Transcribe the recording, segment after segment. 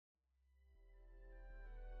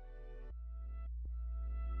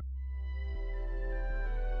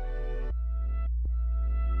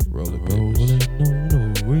Rolling on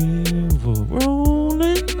the river,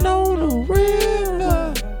 rolling on the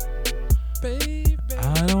river. baby.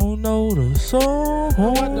 I don't know the song,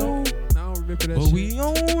 No, I don't remember that but shit. we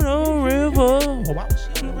on a river. Well, why was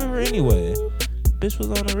she on the river anyway? Bitch was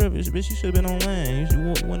on the river. Bitch, you should have been on land. You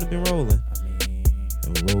wouldn't have been rolling.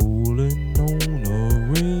 Rolling on the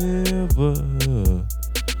river.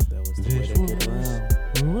 That was the way to get around.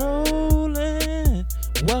 Rolling.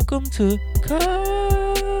 Welcome to Color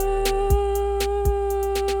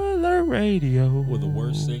Radio. Well, the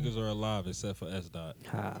worst singers are alive except for S. Dot.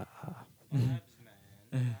 Ha.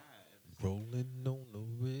 Rolling on the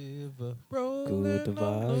river. Good the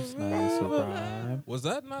vibes, nice and rhyme. Was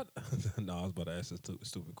that not? No, I was about to ask a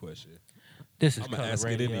stupid question. This is I'm gonna Color ask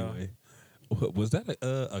Radio. it anyway. Was that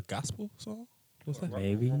a gospel song? Was that?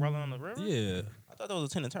 Maybe. Rolling on the river? Yeah, I thought that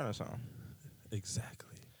was a Tina Turner song.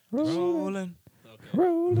 exactly. Rolling.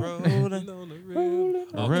 Rolling. Rolling. On the river.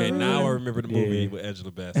 Okay, now I remember the movie Yeah. with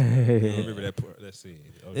Angela Bassett. I remember that scene.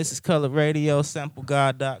 Okay. This is Color Radio,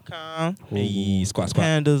 samplegod.com. Hey, squat.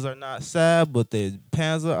 Pandas are not sad, but the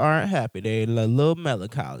pandas aren't happy. They're a little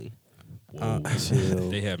melancholy. Whoa. Chill.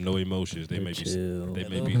 They have no emotions. They may be. Chill. They They're a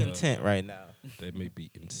may little be. content right now. They may be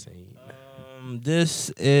insane.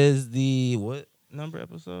 This is the what number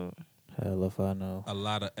episode? Hell if I know. A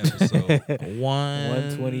lot of episodes.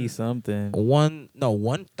 120 something.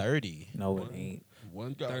 130. No, it ain't.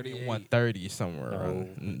 138. 130 somewhere No.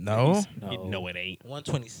 around. No? No. it ain't.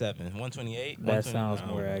 127. 128. That sounds 129.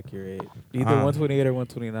 more accurate. Either 128 or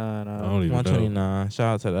 129. I don't even know. 129.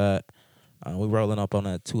 Shout out to that. We rolling up on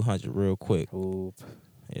that 200 real quick. Whoop.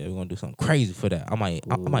 Yeah, we're gonna do something crazy for that. I might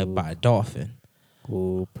Ooh. buy a dolphin.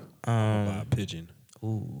 Whoop. Buy a pigeon.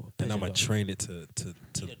 Ooh, And I'm gonna train it to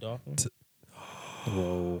a dolphin.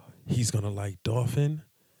 Whoa. he's gonna like dolphin,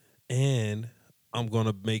 and I'm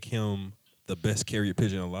gonna make him the best carrier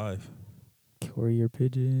pigeon alive Courier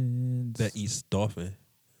pigeons. that eats dolphin.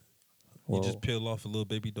 Whoa. You just peel off a little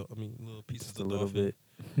little pieces Just of a little dolphin.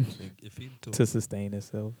 bit If he to sustain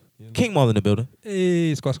itself. King Maul in the building.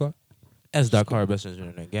 Hey, squat. S. Dot Carter, best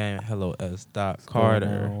engineer in the game. Hello, S. Dot What's going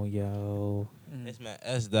Carter. on, yo. It's man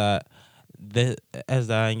S. Dot. S.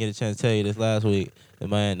 Dot. I didn't get a chance to tell you this last week. The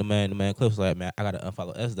man Cliff was like, man, I gotta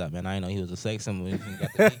unfollow S. Dot, man. I didn't know he was a sex symbol. He got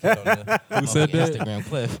the link on the Who said that? Instagram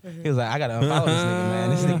Cliff. He was like, I gotta unfollow this nigga, man.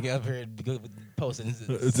 This nigga up here posting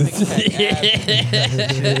six-pack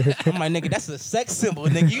abs. I'm like, nigga, that's a sex symbol,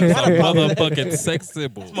 nigga. You A gotta follow that. motherfucking sex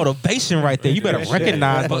symbol. That's motivation right there. You better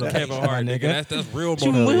recognize Fuck motivation, Kevin Hart, my nigga. That's real What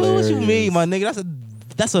you motivation. mean, my nigga?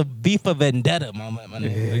 That's a V for Vendetta, my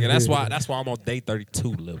nigga. Nigga, that's why I'm on day 32,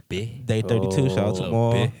 little bit. Day 32, shout out to Little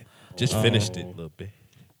Maul. bit. Just finished it, little bit.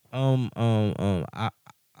 I'm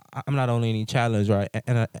not on any challenge, right?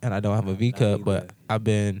 And I don't have a V cup, either. but I've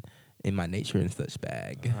been in my nature and such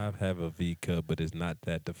bag. I have a V cup, but it's not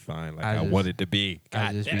that defined like I I just- want it to be.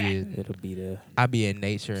 I just be It'll be the I be in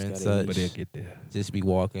nature and Just gotta such. But it'll get there. Just be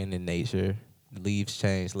walking in nature. The leaves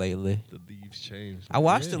change lately. The leaves changed. I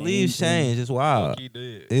watched the leaves change. It's wild. He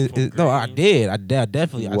did. No, I did. I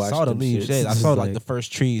definitely. You I saw watched the them leaves shits. change. I It's saw like- like the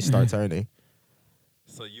first trees start turning.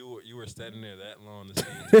 So you were standing there that long to see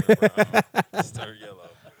it turn around, to start yellow,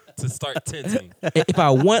 to start tinting. If I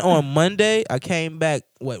went on Monday, I came back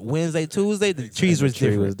Wednesday, Tuesday. The trees was tree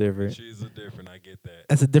different. was different. Trees are different. I get that.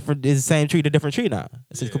 That's a different. It's the same tree, the different tree now.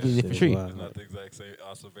 It's a Yeah, completely different shit tree. is It's not the exact same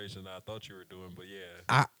observation that I thought you were doing, but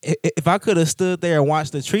yeah. If I could have stood there and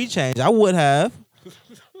watched the tree change, I would have. If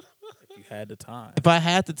you had the time. If I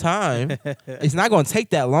had the time, it's not going to take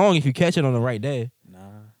that long if you catch it on the right day. Nah.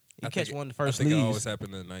 You I catch think- one of the I first think it always leaves.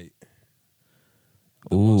 happen at night.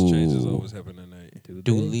 The most changes Ooh. always happen at night. Do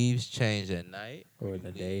they? leaves change at night? Or in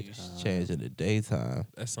the Leaves daytime. change in the daytime.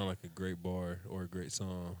 That sounds like a great bar or a great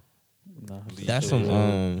song. Nah, Leaves That's change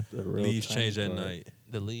some at- the real leaves tiny change at part. night.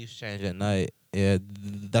 the leaves change at night. Yeah,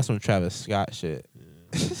 that's some Travis Scott shit. Yeah,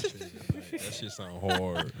 leaves change at night. That shit sound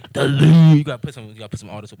hard. The leaves. You gotta put some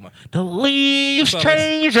artists with my. The leaves Sound like-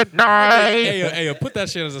 change at night. Hey, put that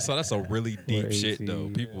shit as a song. That's a really deep shit though.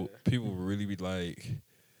 Crazy. People really be like,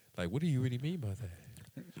 what do you really mean by that?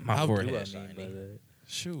 My How do forehead What do I shiny. mean by that?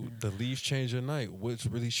 Shoot, the leaves change at night. What's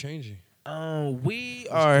really changing? We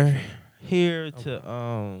are here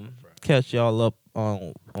to catch y'all up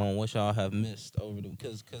on what y'all have missed over the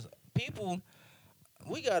because people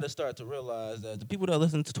we got to start to realize that the people that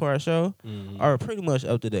listen to our show are pretty much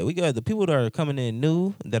up to date. We got the people that are coming in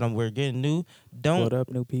new that we're getting new What don't up,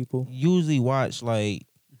 new people? usually watch like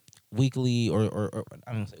weekly or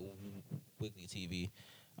I don't say weekly TV.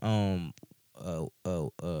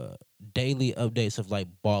 Daily updates of like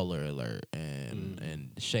Baller Alert and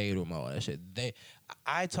the shade room, all that shit.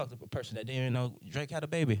 I talked to a person that didn't even know Drake had a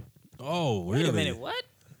baby. Oh, really? Wait a minute, what?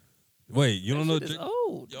 Wait, you don't know That shit is Drake?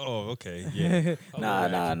 old. Oh, okay. Yeah.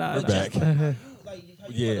 Nah. We're back.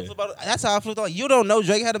 Yeah. That's how I feel. Like, you don't know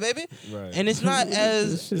Drake had a baby, Right. and it's not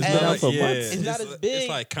as, This shit's been out for months. it's not as big It's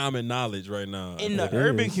like common knowledge right now. in the It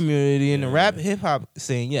urban is. community, in the Yeah. rap hip hop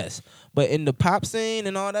scene, yes. But in the pop scene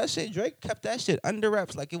and all that shit, Drake kept that shit under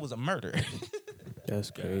wraps like it was a murder.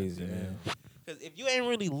 That's crazy, man. Because if you ain't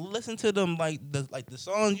really listen to them like the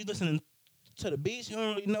songs, you listening to the beats, you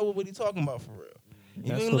don't really know what he talking about for real.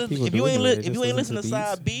 That's what people If do you ain't anyway, if just you ain't listen listen to to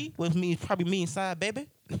side beats. B with me, probably me and side baby,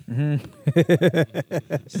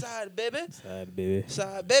 Mm-hmm. side baby, Sad baby.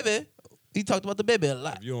 side baby. He talked about the baby a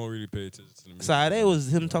lot. If you don't really pay attention to the music, Side A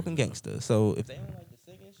was him talking gangster. So if they don't like the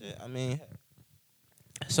singing shit, I mean,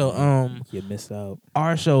 so You missed out.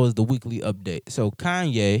 our show is the weekly update. So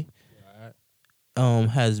Kanye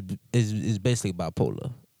is basically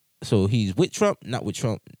bipolar. So he's with Trump, not with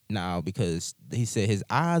Trump now, because he said his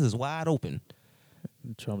eyes is wide open.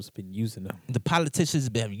 Trump's been using them. The politicians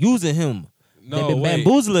been using him. No, They've been wait.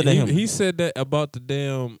 bamboozling him. He said that about the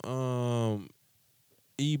damn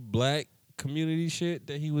black community shit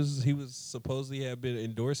that he was supposedly have been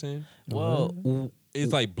endorsing. Well,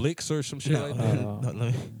 It's like Blix or some shit like that. no, let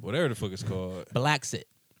me- Whatever the fuck it's called. Blacksit.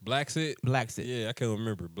 Blacksit? Blacksit. Yeah, I can't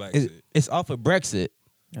remember. Blacksit. It's off of Brexit,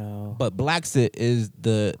 Oh. but Blacksit is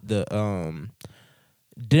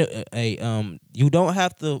you don't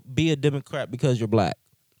have to be a Democrat because you're black.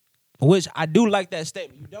 Which I do like that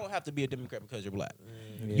statement. You don't have to be a Democrat because you're black.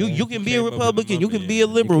 Yeah. You can be a came up with the Republican. You number, can be yeah. a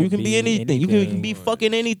liberal. You You can can be be anything. You can anything. be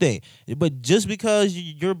fucking anything. But just because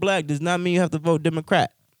you're black does not mean you have to vote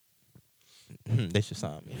Democrat. They should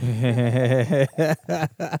sign me.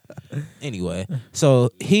 Anyway, so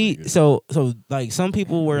like some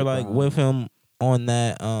people were like with him on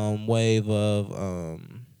that wave of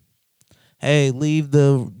hey, leave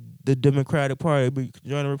the Democratic Party, but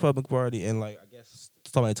join the Republican Party, and like I guess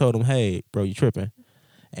somebody told him, hey, bro, you tripping.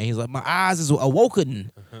 And he's like, my eyes is awoken.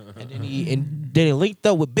 And then he linked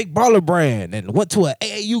up with Big Baller Brand and went to an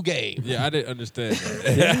AAU game. Yeah, I didn't understand that.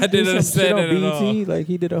 Didn't he I do didn't some shit understand on that at all. BET? Like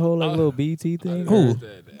he did a whole like little BT thing. Who?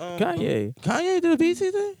 Understand that. Kanye. Kanye did a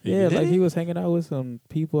BT thing? Yeah, Did like he was hanging out with some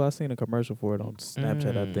people. I seen a commercial for it on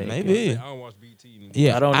Snapchat. I think. maybe. I don't watch BT anymore.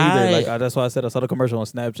 Yeah, I don't either. That's why I said I saw the commercial on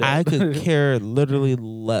Snapchat. I could care literally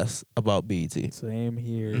less about BT. Same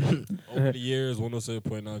here. Over the years,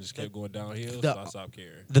 107.9 just kept going downhill, so I stopped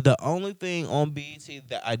caring. The only thing on BET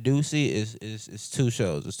that I do see is two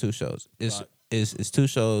shows. It's two shows. It's two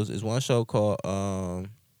shows. It's one show called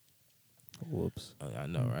Whoops. oh, I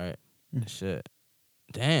know, right? Shit.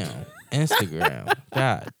 Damn. Instagram.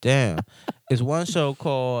 God damn. It's one show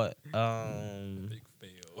called Big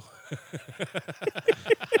fail.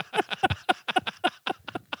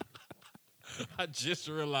 I just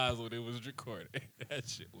realized when it was recording. That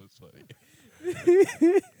shit was funny.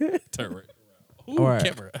 Turn right around. Ooh, All right.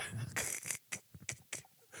 camera.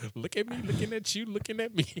 Look at me, looking at you, looking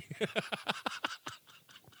at me.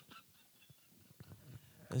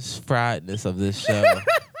 the friedness of this show.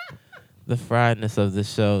 The friedness of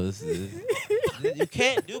this show is you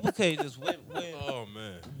can't duplicate this Oh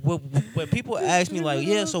man. when people ask me like,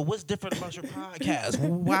 yeah, so what's different about your podcast?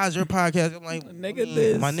 Why is your podcast? I'm like, Nigga,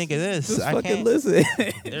 this. my nigga, this. Just I fucking can't. listen.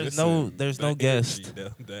 There's no that guest.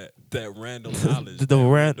 energy, that random knowledge. The that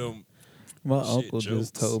random- My Shit, uncle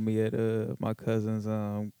just jokes. told me at my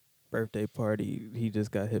cousin's birthday party, he just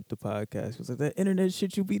got hip to podcast. He was like, that internet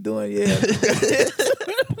shit you be doing, yeah.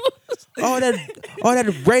 all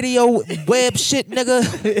that radio web shit,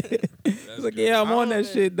 nigga. He's like, yeah, I'm on that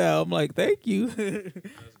shit now. I'm like, thank you.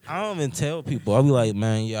 I don't even tell people. I'll be like,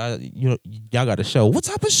 man, y'all got a show. What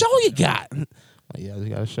type of show you got? Like, yeah, I just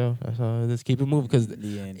got a show. That's all. Just keep it moving,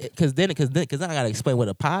 because then I gotta explain what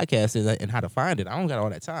a podcast is and how to find it. I don't got all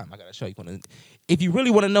that time. I gotta show you. If you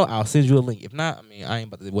really want to know, I'll send you a link. If not, I mean, I ain't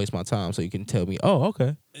about to waste my time. So you can tell me, oh,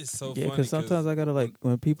 okay. It's so Yeah, funny because sometimes I gotta like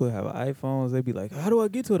when people have iPhones, they be like, "How do I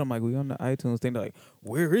get to it?" I'm like, "We on the iTunes thing." They're like,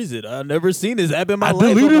 "Where is it? I've never seen this app in my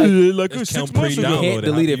life." I'm like, it like It's 6 count months you ago. pre-download. can't it. How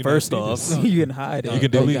delete do it you not first see off. this? You can hide it. You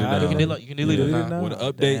can delete it hide now. You can delete it Delete it now. now. With an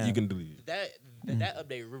update, Damn. you can delete it. That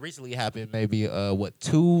update recently happened, maybe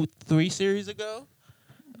 2-3 series ago,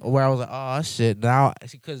 where I was like, oh shit. Now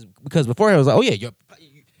because before I was like, oh yeah, your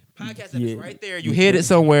podcast is right there. You hit it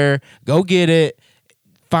somewhere. Go get it.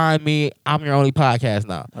 Find me. I'm your only podcast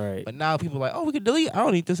now. All right. But now people are like, oh, we can delete. I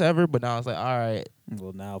don't need this ever. But now it's like, all right,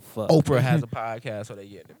 Well, now fuck. Oprah has a podcast, so they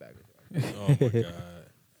get it back. Oh my god.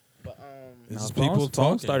 But It's Nah, just people phones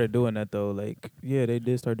talking. started doing that though. Like, yeah, they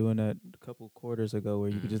did start doing that a couple quarters ago, where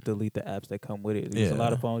you could just delete the apps that come with it. There's a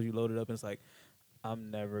lot of phones you load it up, and it's like,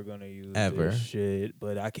 I'm never gonna use Ever. this shit,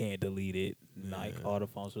 but I can't delete it. Like all the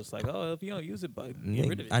phones just like, oh, if you don't use it, but get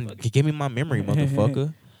rid of it. Fuck it. Give me my memory,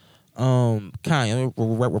 motherfucker. Kanye,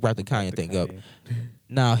 we'll wrap the Kanye thing up.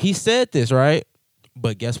 Now he said this right,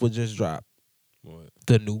 but guess what just dropped? What?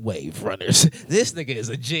 The new Wave Runners. This nigga is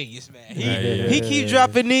a genius, man. He Yeah. keep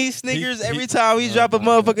dropping these sneakers every time he drop a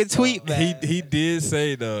motherfucking tweet, man. He did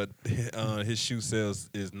say his shoe sales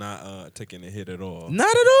is not taking a hit at all. Not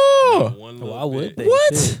at all. Not one little Why would bit. they?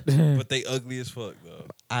 What? Shit. But they ugly as fuck though.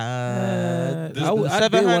 I did want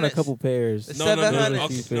a 700s. couple pairs. No, no, no, no,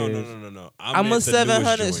 700s. okay, no. I'm a meant the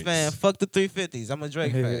 700s newest fan. joints. Fuck the 350s. I'm a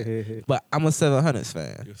Drake fan. But I'm a 700s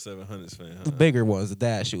fan. You're a 700s fan. Huh? The bigger ones, the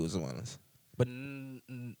dash shoes ones. But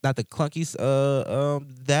not the clunky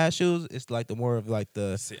dash shoes. It's like the more of like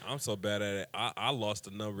the. See, I'm so bad at it. I lost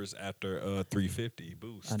the numbers after 350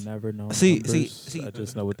 boost. I never know. See, numbers. see. I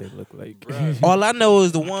just know what they look like. Bruh. All I know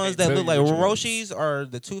is the ones can't that tell look you like which ones. Roshis are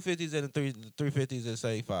the 250s and the 350s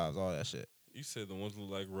and 75s, all that shit. You said the ones that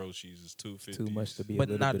look like Roshis is 250. Too much to be. But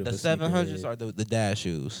a little not bit the of a sneakerhead. 700s are the dash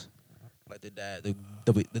shoes, like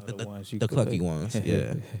the ones you the collect. clunky ones. Yeah, I think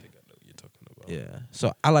I know what you're talking about. yeah.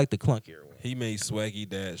 So I like the clunkier one. He made swaggy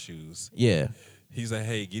dad shoes. Yeah, He's like,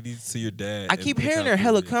 hey, get these to your dad. I and keep pick hearing out they're who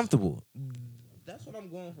hella it is. comfortable. That's what I'm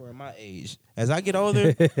going for in my age. As I get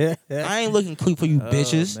older, I ain't looking clean for you Oh,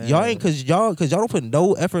 bitches. man. Y'all ain't cause y'all don't put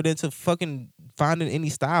no effort into fucking finding any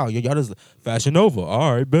style. Y'all just Fashion Nova.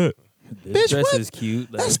 All right, bet. This Bitch, dress what? is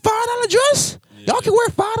cute. Like, That's $5 dress. Yeah. Y'all can wear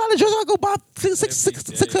 $5 dress. I go buy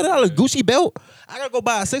 $600 Gucci belt. I gotta go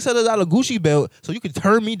buy a $600 Gucci belt so you can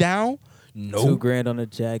turn me down. No. $2,000 on a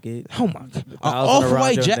jacket. Oh my god. $1,000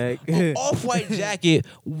 around your neck. Off-white jacket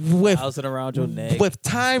with $1,000 around your neck. with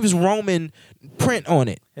Times Roman print on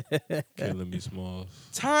it. Killing me small.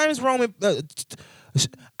 Times Roman.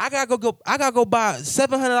 I gotta go buy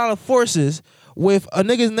 $700 forces with a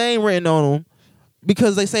nigga's name written on them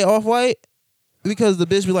because they say off-white. Because the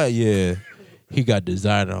bitch be like, yeah, he got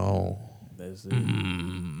designer on. That's it.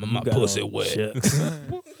 My You got pussy on wet. Chucks.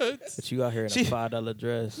 But you out here in She- a $5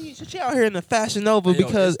 dress. She out here in the Fashion Nova Yo,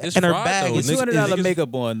 because it's in her fried, bag though. is Niggas- $200 niggas-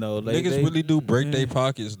 makeup on though. Like Niggas they, really do break their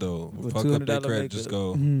pockets though. with Fuck up their $200 credit. Just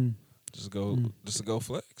go. makeup. Just go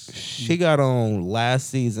flex. she got on last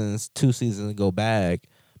season's 2 seasons ago bag,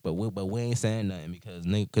 but we ain't saying nothing because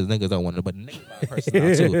niggas don't want it. But the niggas buying purses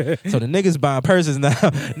now too. So the niggas buying purses now.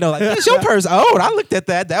 No, like that's your purse. Oh, I looked at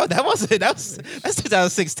that. That's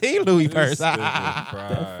 2016 Louis purse.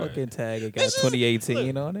 That fucking tag it got This is-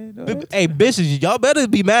 2018 on it. Hey bitches, y'all better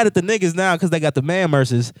be mad at the niggas now because they got the man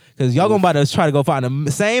merces. Because y'all gonna about to try to go find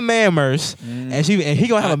the same man merce, and he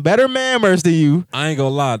gonna have a better man merce than you. I ain't gonna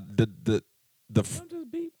lie. The Just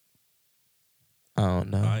beep. I don't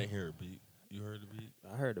know. I ain't hear a beat. You heard a beat?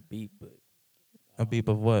 I heard a beep, but A beep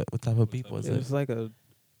of what? What type of beep was it it? was like a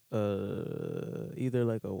either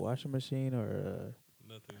like a washing machine or a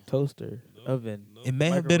Nothing. toaster No, oven. no. It may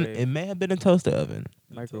have been. Microwave. It may have been a toaster oven.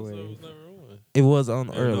 The toaster Microwave. was never on. It was on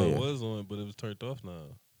Or earlier, No, it was on, but it was turned off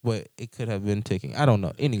now. but it could have been ticking. I don't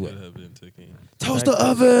know. Anyway, Could have been ticking. toaster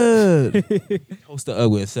oven. Toaster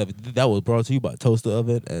oven 7. That was brought to you by Toaster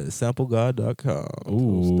Oven at samplegod.com.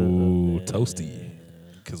 Ooh, oven. toasty.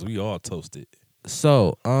 Cause we all toasted.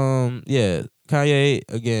 So, yeah, Kanye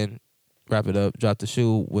again. Wrap it up. Drop the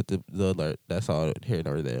shoe with the alert. That's all here and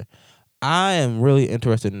over there. I am really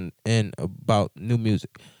interested in about new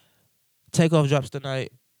music. Takeoff drops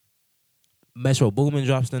tonight. Metro Boomin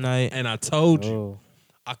drops tonight. And I told you, Oh,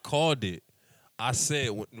 I called it. I said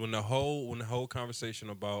when the whole conversation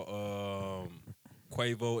about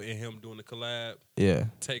Quavo and him doing the collab, Yeah.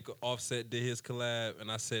 Offset did his collab, and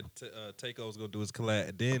I said Takeoff was gonna do his collab.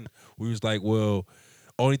 And then we was like, well,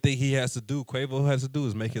 only thing Quavo has to do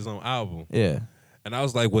is make his own album. Yeah. And I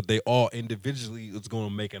was like, well, they all individually is gonna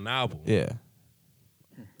make an album. Yeah.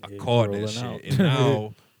 I Yeah, called that rolling shit, out. and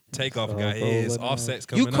now Takeoff It's got all his. rolling out. Offset's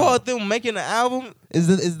coming You out. called them making an album?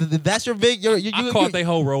 That's your big? I called their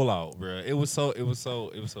whole rollout, bro. It was so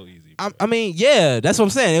easy. Bro. I mean, yeah, that's what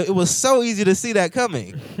I'm saying. It was so easy to see that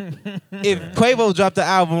coming. If Quavo dropped the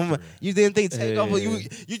album, you didn't think Takeoff,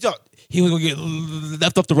 you thought he was gonna get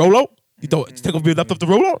left off the rollout? You thought Takeoff be left off the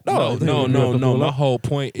rollout? No. My whole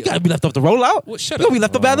point. You gotta be left off the rollout. Well, shut You gonna up. be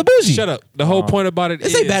left off bad the bougie. Shut up. The whole point about it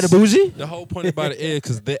This is ain't bad the bougie. The whole point about it is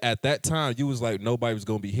because at that time you was like nobody was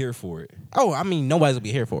gonna be here for it. Oh, I mean, nobody's gonna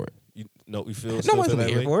be here for it. You feel? Nobody's gonna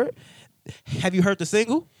be here for it. Have you heard the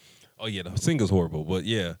single? Oh yeah, the single's horrible, but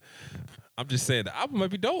yeah, I'm just saying the album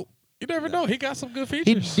might be dope. You never know. He got some good He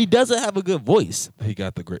features. he doesn't have a good voice. He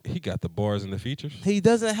got the great. He got the bars and the features. He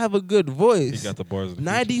doesn't have a good voice. He got the bars and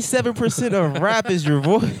the features. 97% of rap is your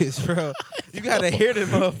voice, bro. You gotta hear the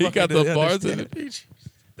motherfucker. He got to the bars and understand the it. features.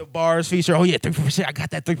 The bars feature. Oh yeah, 3%. I got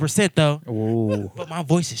that 3% though. Ooh. But my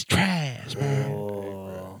voice is trash, man.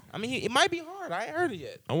 Oh. I mean, it might be hard. I ain't heard it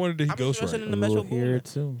yet. I wonder did he I'm just ghostwrite? listening to Metro We'll hear Boomin. it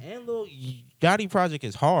too. And Lil Yachty project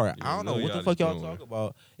is hard. Yeah, I don't know Lil what the Yachty's fuck y'all doing. talk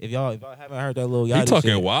about. If y'all haven't heard that Lil Yachty He talking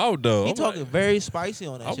shit. wild though. He I'm talking like, very spicy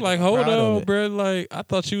on that I'm shit. like, I'm hold proud of on, it. bro. Like, I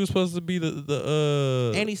thought you was supposed to be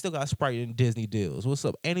the And he still got Sprite in Disney deals. What's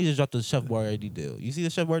up? And he just dropped the Chef Boyardee deal. You see the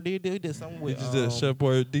Chef Boyardee deal? He did something He with just did Chef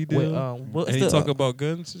Boyardee with, deal. what's And he the, talk about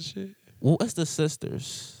guns and shit. what's the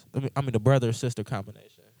sisters? I mean the brother sister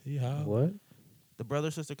combination. He high. What? The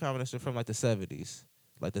brother sister combination from like the 70s,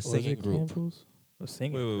 like the Was singing it group. Campbell's? A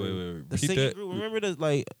singing Wait. The Repeat singing that. group. Remember the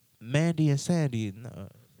like Mandy and Sandy? No.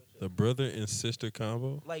 The brother and sister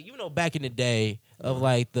combo. Like back in the day of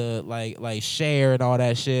like the like Cher and all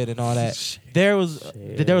that shit and all that. There was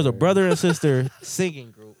a brother and sister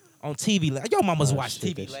singing group on TV. Like, yo, mamas Oh, watch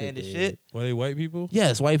shit, TV that Land and shit shit. Why they white people?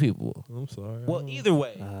 Yes, white people. I'm sorry. Well, either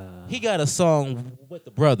way, Ah. he got a song with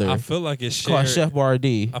the brother I feel like it's called Cher. Chef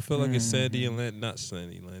Boyardee. I feel like it's Sandy and Landy, not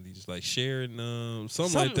Sandy and Landy, just like sharing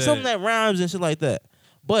something like that. Something that rhymes and shit like that.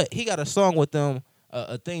 But he got a song with them,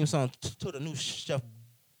 a theme song to the new Chef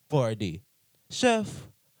Boyardee. Chef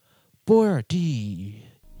Boyardee.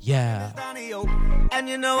 Yeah. And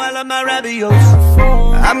you know I love my raviolis.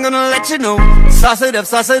 I'm gonna let you know. Sauce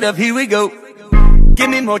it up, here we go. Give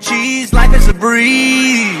me more cheese, life is a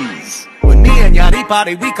breeze. When me and Yachty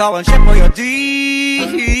party, we call on Chef Boyardee.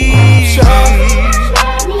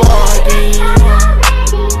 Chef Boyardee.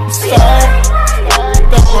 Start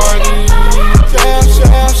the party.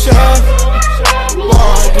 Chef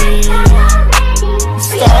Boyardee.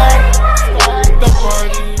 Start the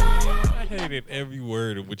party. I hated every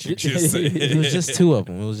word of what you just said. It was just two of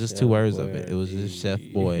them. It was just two Chef words of it. It was just Chef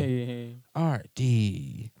Boy. Boy.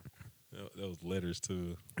 R.D. That was letters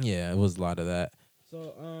too. Yeah, it was a lot of that.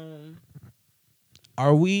 So,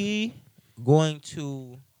 are we going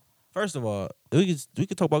to? First of all, we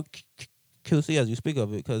could talk about QC as you speak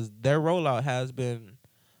of it because their rollout has been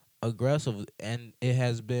aggressive and it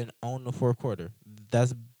has been on the fourth quarter.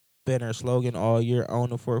 That's been their slogan all year. On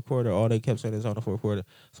the fourth quarter, all they kept saying is on the fourth quarter.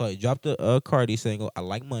 So they dropped a Cardi single. I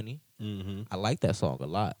like Money. Mm-hmm. I like that song a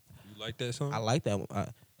lot. You like that song? I like that one.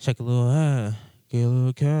 Shake a little, get a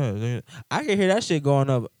little cash. I can hear that shit going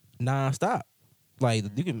up nonstop. Like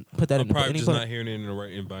you can put that I'm in probably any just place. not hearing it in the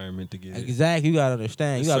right environment to get it. Exactly, you gotta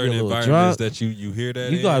understand. You There's gotta be a certain little environments drunk. that you hear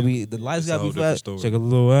that. You gotta in, be the lights it's a gotta be whole different flat. story. Shake a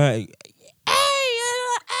little, hey,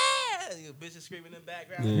 you bitches screaming in the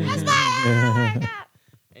background. Mhm.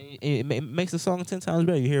 And it makes the song 10 times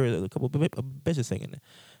better. You hear a couple of bitches singing it.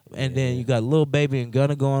 And then you got Lil Baby and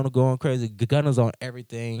Gunna going crazy. Gunna's on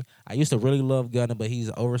everything. I used to really love Gunna, but he's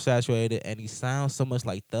oversaturated and he sounds so much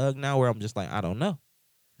like Thug now where I'm just like, I don't know.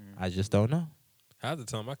 I just don't know. Half the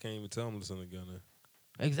time I can't even tell him to listen to Gunna.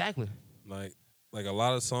 Exactly. Like a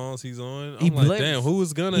lot of songs he's on. He I'm like, blends. damn, who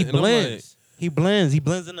is Gunna? He And I'm like, blends. He blends. He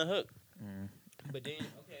blends in the hook. But then,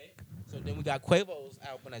 okay. So then we got Quavo's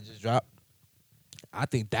album that just dropped. I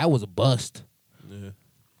think that was a bust. yeah.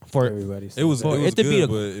 For Everybody. It was For it was it to be good, a-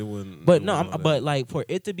 but it wasn't. But it no, wasn't all but that. like for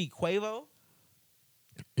it to be Quavo,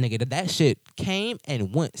 nigga, that shit came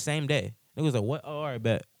and went same day. It was like, what? Oh, all right,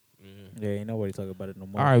 bet. Yeah, ain't nobody talking about it no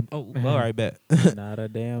more. All right, oh, all right, bet. Not a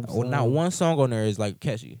damn. Well, not song. one song on there is like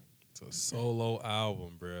catchy. It's a solo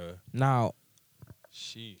album, bruh. Now,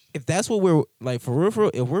 Sheesh. if that's what we're like for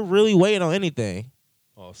real, if we're really waiting on anything,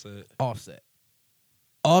 All set.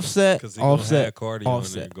 Offset, Because he gonna Offset, have Cardi on there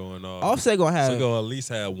Offset. going off. Offset gonna have So gonna at least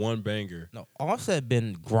have one banger. no. Offset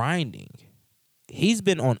been grinding. He's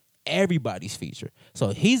been on everybody's feature, so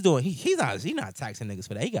he's doing. He's not taxing niggas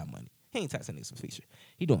for that. He got money. He ain't taxing niggas for feature.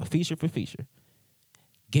 He doing feature for feature.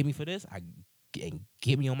 Get me for this. And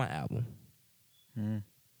get me on my album. Mm.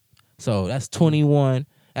 So that's 21.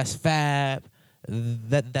 That's Fab.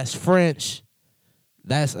 That's French.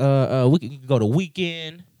 That's we can go to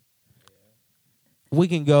Weekend. We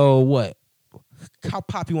can go what? How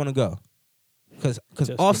pop you want to go? Because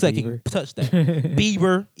Justin Offset can Bieber. touch that.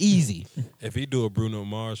 Bieber, easy, If he do a Bruno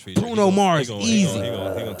Mars feature, Bruno Mars, easy. He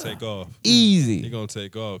gonna take off. He easy. gonna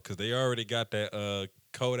take off because they already got that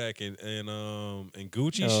Kodak and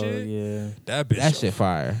Gucci Oh shit. yeah. That bitch. That shit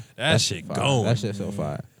fire. That shit fire. gone. That shit so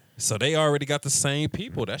fire. So they already got the same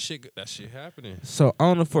people. That shit happening. So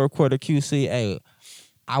on the fourth quarter QC, hey,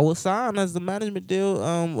 I was signed as the management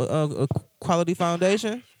deal. Quality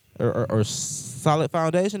Foundation or Solid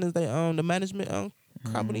Foundation is they the management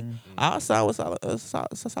company. I'll sign with a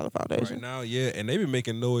solid foundation. Right now, yeah, and they been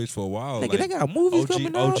making noise for a while. Nigga, like, they got movies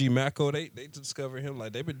coming out. OG Mako, they discovered him.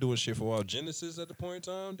 Like, they been doing shit for a while. Genesis at the point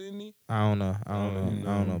in time, didn't he? I don't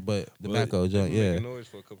know. But the Mako they joint, been yeah. making noise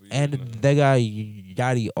for a couple years And now. they got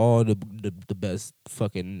Yachty all the best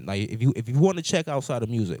fucking, like, if you want to check outside of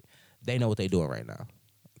music, they know what they doing right now.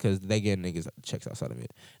 Because they getting niggas checks outside of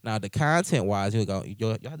it. Now, the content wise, you have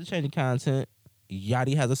to change the content.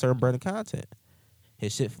 Yachty has a certain brand of content.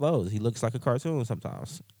 His shit flows. He looks like a cartoon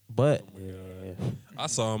sometimes. But I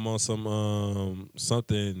saw him on some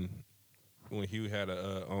something when he had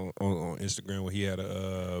a on Instagram when he had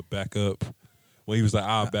a backup when he was like,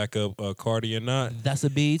 I'll back up Cardi or not. that's a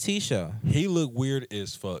BET show. He looked weird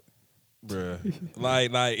as fuck, bruh.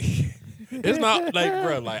 like it's not like,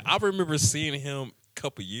 bruh, like I remember seeing him a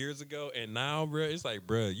couple years ago, and now, bruh, it's like,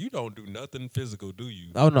 bruh, you don't do nothing physical, do you?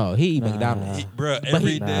 Oh no, he eat McDonald's. Bruh, But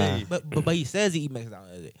every he- day. But he says he eat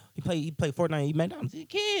McDonald's. He play Fortnite, he eat McDonald's. He a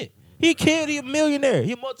kid. He a kid. He a millionaire.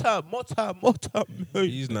 He multi-millionaire.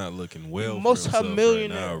 He's not looking well for himself right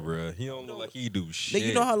Multi-millionaire. now, bruh. He don't look like he do shit. Nigga,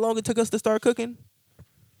 you know how long it took us to start cooking?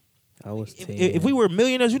 I was 10. If we were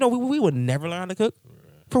millionaires, you know, we would never learn how to cook.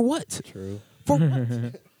 For what? True. For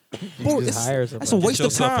what? Boy, just hire that's a somebody. waste of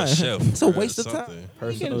yourself a time. chef, It's a bruh, waste of time. something.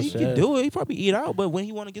 Personal he can chef. do it. He probably eat out, but when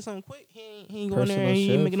he want to get something quick, he ain't going there Personal and he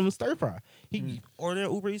ain't chef. making them a stir fry. He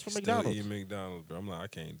ordering Uber Eats from Still McDonald's. eating McDonald's, bro. I'm like, I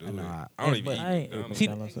can't do Nah, it. I don't hey, even but eat I ain't McDonald's. See,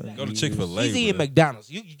 McDonald's. Go to Chick-fil-A. He's eating bruh. McDonald's.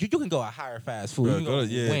 You can go a higher fast food. Bruh, You go can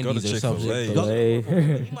to- yeah, go to Wendy's or something. Chick-fil-A. Go to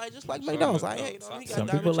Chick-fil-A. You might just like McDonald's. I hate on. He got Some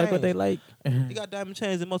diamond people like what they chains. like. He got diamond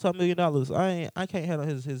chains and multi-million-dollars. I can't handle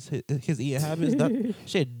his eating habits.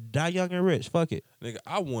 Shit, die young and rich. Fuck it. Nigga,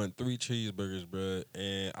 I won 3 cheeseburgers, bruh,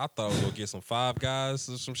 and I thought I was gonna get some Five Guys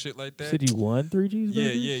or some shit like that. Said you won 3 cheeseburgers?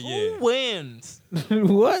 Yeah. Who wins?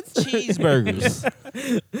 What? Cheeseburgers.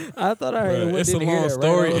 I thought I heard Bruh, what it's a didn't hear long that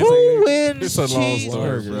story. Right Who wins It's a long story,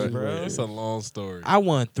 cheeseburgers, bro. bro? It's a long story. I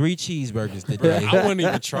won 3 cheeseburgers today. I wasn't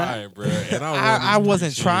even trying, bro. And I won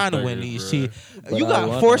wasn't 3 trying to win cheeseburgers, these bruh. cheese. But You I got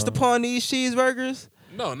won forced them. upon these cheeseburgers?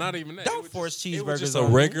 No, not even that. Don't It was force just, It was cheeseburgers just a on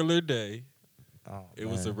me. regular day. Oh, It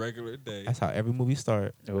was a man. regular day. That's how every movie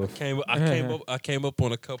starts. I came up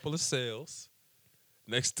on a couple of sales.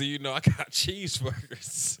 Next thing you know, I got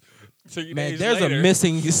cheeseburgers. 3 Man, days there's later, a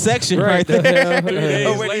missing section Right right the there. hell. 3 days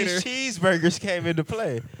Of where later. these cheeseburgers came into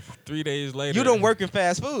play. 3 days later. You don't work in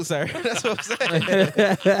fast food, sir. That's what I'm saying.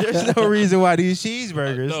 There's no reason why these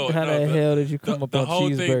cheeseburgers. No, How no, the hell did you come up the on whole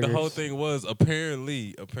cheeseburgers? thing, the whole thing was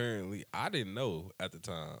apparently, I didn't know at the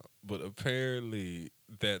time, but apparently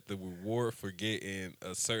that the reward for getting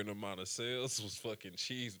a certain amount of sales was fucking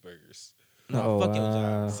cheeseburgers. No, fuck your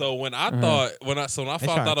job. So when I thought, when I found trying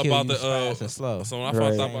to out kill about you the fast and slow. so when I Right.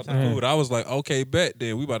 found out about the food, I was like, okay, bet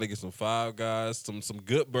then we about to get some Five Guys, some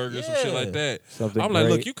good burgers, some shit like Yeah. that. Something I'm like,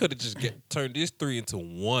 great. look, you could have just turned this 3 into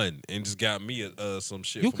 1 and just got me some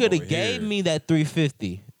shit. You from could have over gave here. me that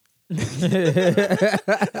 $350.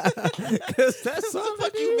 Cause that's What the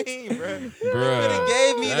fuck you mean, bro? Bruh, You could have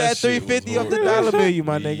gave me that shit was $350 off the horrible. dollar bill, you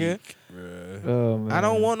my nigga. Bruh. Oh man. I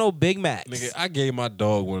don't want no Big Macs. Nigga, I gave my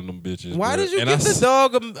dog one of them bitches. Why bruh. did you and give I the s-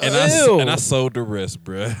 dog a and I sold the rest,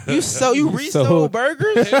 bruh. You resold Sold.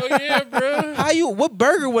 burgers? Hell yeah, bruh. How you? What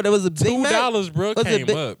burger was it? Was it Big Mac? $2, bro, Was came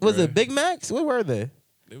it up. was bruh. it Big Macs? What were they?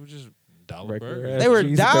 They were just dollar Regular burgers. ass They were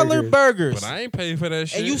cheeseburgers. dollar burgers. But I ain't paid for that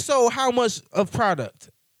shit. And you sold how much of product?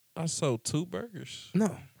 I sold 2 burgers.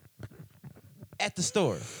 No. At the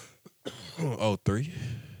store. Oh, 3.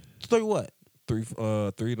 3 what? 3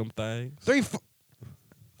 of them things. 3.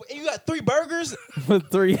 And you got 3 burgers? For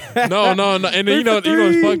 3. No. And then you know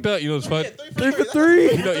what's fucked up? You know what's fucked? 3 for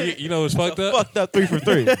 3. You know what's fucked up? Fucked up 3 for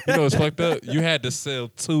 3. You know what's fucked up? You had to sell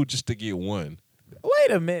 2 just to get 1.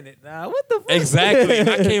 Wait a minute now. What the fuck? Exactly. And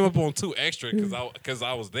I came up on 2 extra because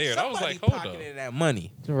I was there. And I was like, hold up. pocketing that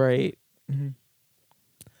money. Right.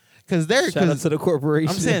 Cause they're Shout out to the corporation.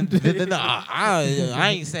 I'm saying I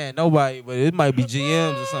ain't saying nobody, but it might be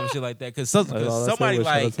GMs or some shit like that. Cause, That's all I said somebody was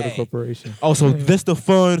shout out like, to the hey, corporation. oh, so this the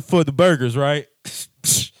fun for the burgers, right?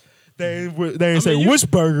 They ain't say mean, which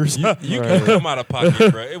burgers. You Right. can come out of pocket,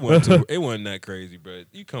 bro. It wasn't that crazy, bro.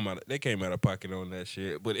 They came out of pocket on that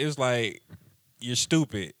shit. But it's like, you're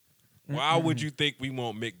stupid. Why would you think we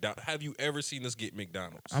want McDonald's? Have you ever seen us get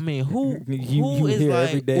McDonald's? I mean, who You is hear like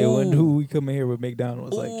every day ooh, when who we come in here with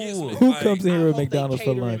McDonald's. Like, ooh, Like, who comes in I here with hope they McDonald's for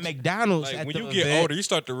catering lunch? McDonald's Like at when the you get event. older, you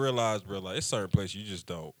start to realize, bro, like it's certain places you just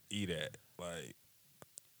don't eat at. Like,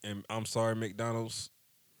 and I'm sorry, McDonald's.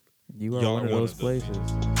 You are Y'all one of one those of them.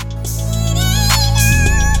 places.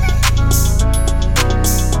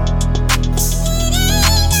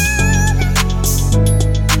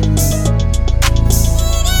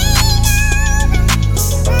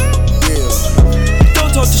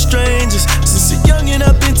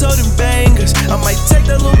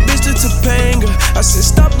 that little bitch to Topanga. I said,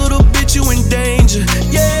 stop, little bitch, you in danger.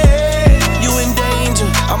 Yeah, you in danger.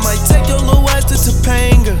 I might take your little ass to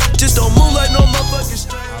Topanga. Just don't move like no motherfucking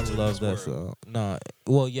stranger. I love that song. No,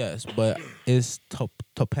 well, yes, but it's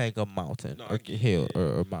Topanga Mountain No, I or get it, Hill yeah.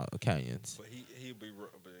 or Mountain Canyons. But he'll be.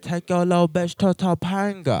 Take your little bitch to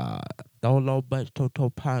Topanga. Your little bitch to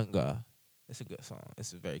Topanga. It's a good song.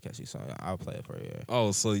 It's a very catchy song. I'll play it for you.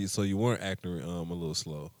 Oh, so you weren't acting a little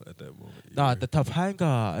slow at that moment. You Nah, were- the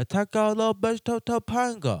Topanga. Take your little bitch to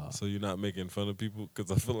Topanga. So you're not making fun of people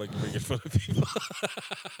because I feel like you're making fun of people.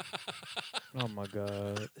 Oh my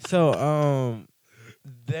god. So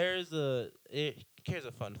here's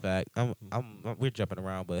a fun fact. We're jumping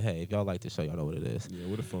around, but hey, if y'all like this show, y'all know what it is. Yeah,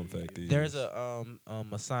 what a fun fact is. There's a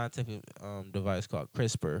scientific device called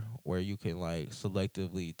CRISPR where you can like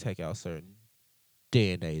selectively take out certain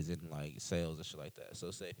DNAs in like cells and shit like that.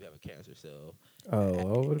 So say if you have a cancer cell Oh,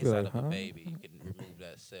 I would be inside like, of huh? a baby, you can remove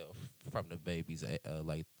that cell from the baby's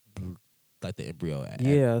like the embryo.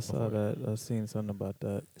 Yeah, I saw before. that. I seen something about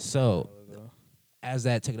that. So a while ago. as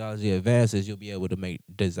that technology advances, you'll be able to make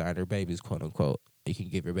designer babies, quote unquote. You can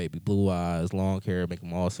give your baby blue eyes, long hair, make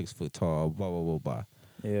them all 6 foot tall, blah blah blah blah.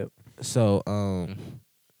 Yep. So damn, I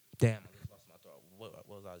just lost my thought. What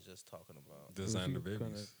was I just talking about? Designer You babies.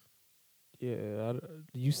 kinda- Yeah,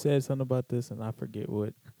 you said something about this, and I forget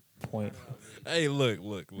what point. Hey, look.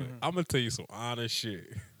 I'm gonna tell you some honest shit.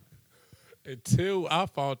 Until I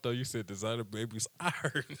found out you said designer babies, I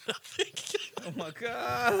heard nothing. Oh my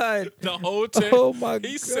god! The whole time. Oh my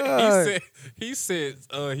he god! He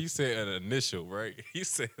said an initial, right? He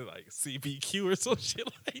said like CBQ or some shit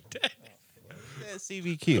like that. I said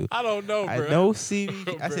CVQ. I don't know, bro. I know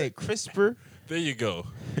CVQ. I Bro. said CRISPR. There you go.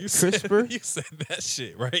 You CRISPR? Said, you said that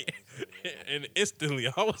shit, right? And instantly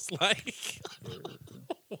I was like,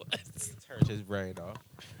 what? Turned his brain off.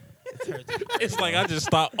 It's like I just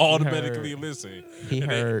stopped automatically listening. He And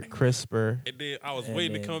then- heard CRISPR. And then I was And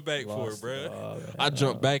waiting to then come back for it, lost bro. it all, man. I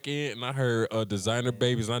jumped back in and I heard designer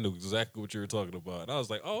babies. And I knew exactly what you were talking about. And I was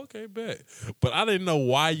like, oh, okay, bet. But I didn't know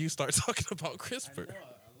why you start talking about CRISPR.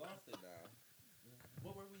 I lost it now.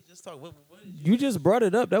 What were we just talking? What did You just brought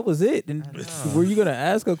it up. That was it. And I know. were you gonna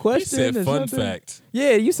ask a He question? said or fun something? fact.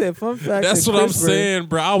 Yeah, you said fun fact. That's and what I'm CRISPR. saying,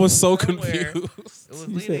 bro. I was so Somewhere. confused. It was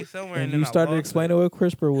You leading said- somewhere, and and then you I started lost explaining what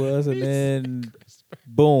CRISPR was, and then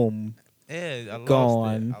boom. it. Yeah, I lost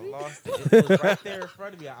Gone. it. I lost it. It was right there in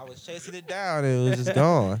front of me. I was chasing it down, and it was just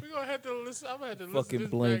gone. We're gonna have to listen. I'm gonna have to Fucking listen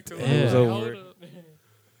blinked. to It was over.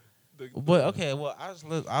 But okay, well,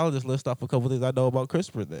 I'll just list off a couple things I know about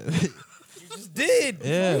CRISPR then. You just did.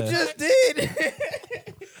 Yeah. You just did.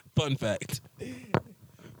 Fun fact.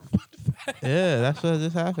 Yeah, that's what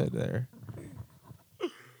just happened there.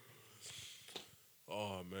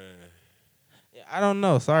 Oh man, Yeah, I don't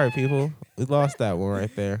know. Sorry, people. We lost that one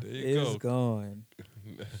right there. there you It's go. gone.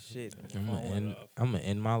 Shit. I'm gonna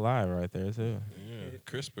end my live right there too. Yeah,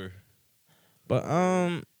 CRISPR.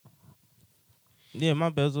 But yeah, my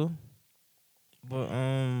bezel. But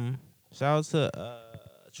shout out to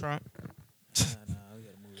Trump.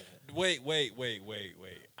 Wait.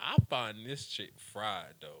 I find this shit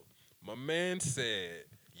fried though. My man said,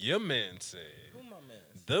 your man said, Who my man?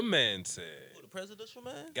 the man said, Who, the presidential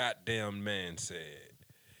man? goddamn man said,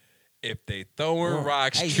 if they throwing Bro,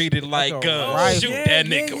 rocks, hey, treated like like a guns, rifle. shoot that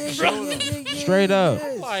nigga, bro. Straight up.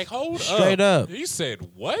 I'm like, hold up. Straight up. He said,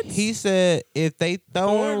 what? He said if they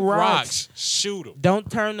throwing rocks, shoot them. don't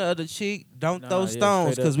turn the other cheek. Don't Nah, throw yeah,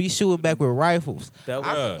 stones straight because up. we shooting back with rifles. That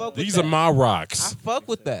I was, fuck with These that. are my rocks. I fuck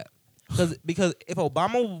with that. Because if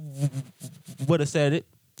Obama would have said it,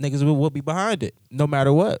 niggas would be behind it, no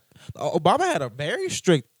matter what. Obama had a very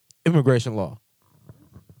strict immigration law.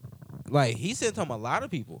 Like, he sent home a lot of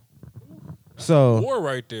people. So, War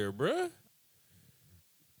right there, bruh.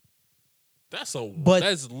 That's But-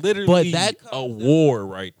 that's literally that a comes war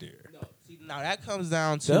right there. no, see, now that comes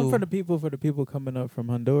down to... done for the people coming up from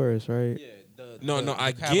Honduras, right? Yeah, No, the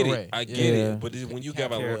I get cabaret. it. I get Yeah. it. But when you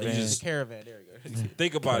got a Caravan. you just The caravan, there you go.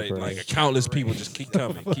 think about it, Cabaret. like countless people just keep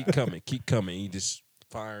coming, keep coming, keep coming. You just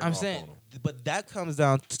firing. I'm off saying, on 'em. but that comes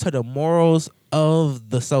down to the morals of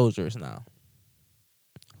the soldiers now.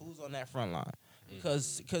 Who's on that front line?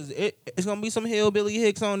 Because it's going to be some hillbilly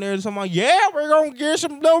hicks on there. Somebody, yeah, we're going to get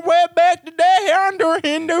some nowhere back today.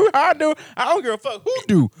 Hindu. I don't give a fuck who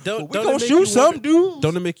do. Don't- But we don't going it to make shoot you some wonder- dudes.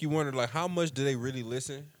 Don't it make you wonder, like, how much do they really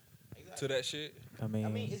listen to that shit? I mean, I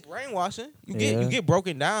mean, it's brainwashing. You Yeah. get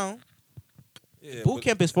broken down. Yeah, Boot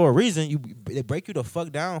camp is for a reason. They break you the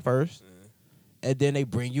fuck down first. And then they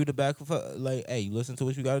bring you the back, like, hey, listen to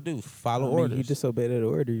what you got to do. Follow orders. you disobeyed the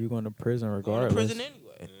order, you're going to prison Going to regardless. prison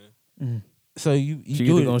anyway. So you You do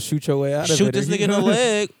either it. gonna shoot your way out of it. Shoot or this you nigga in the gonna-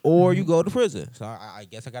 leg, or you go to prison. So I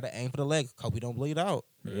guess I gotta aim for the leg. Hope he don't bleed out.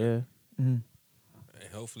 Yeah. Mhm. And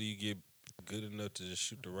hopefully you get good enough to just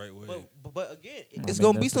shoot the right way. But again, I it's mean,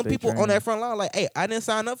 gonna be that's some what they people on train. that front line like, hey, I didn't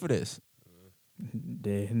sign up for this.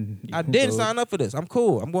 Then you I can didn't go- sign up for this. I'm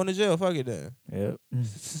cool. I'm going to jail. Fuck it then. Yep.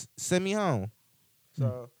 Send me home.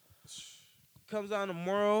 So comes down to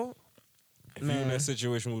moral. If you in that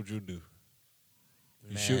situation, what would you do?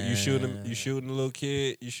 You shooting the little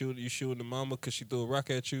kid. You shooting the mama because she threw a rock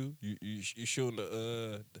at you. You shooting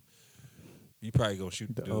the. You probably gonna shoot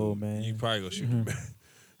the The dude. old man. You probably gonna shoot the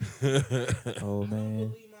man. Oh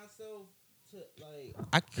man.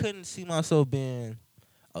 I couldn't see myself being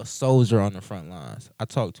a soldier on the front lines. I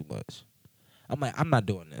talk too much. I'm like, I'm not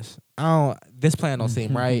doing this. This plan don't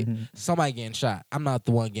seem right. Somebody getting shot. I'm not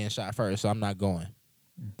the one getting shot first, so I'm not going.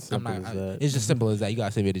 Simple as that. It's just simple as that. You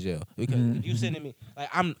gotta send me to jail because if you sending me, like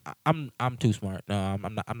I'm too smart. No,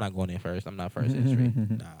 I'm not going in first. I'm not first entry.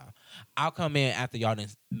 Nah, I'll come in after y'all done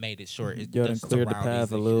made it short. Y'all done cleared the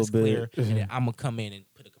path a little bit. and then I'm gonna come in and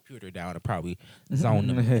put a computer down and probably zone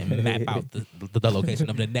them and map out the location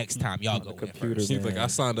of the next time y'all go in computer, first. Seems like I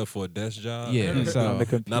signed up for a desk job. Yeah, so On the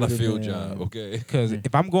computer, not a field man. job. Okay. because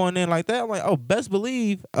if I'm going in like that, I'm like, oh, best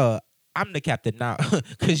believe I'm the captain now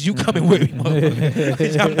because you coming with me,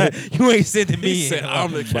 motherfucker. You ain't sending me He in. said,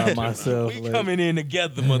 I'm the By captain. myself. We like, coming in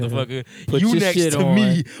together, motherfucker. Put you your next shit to on.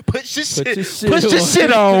 me. Put your your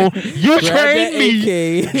shit on. You grab train that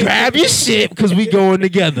me. AK. Grab your shit because we going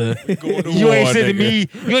together. Going to You war, ain't sending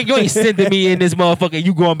nigga. me. You ain't sending me in this motherfucker.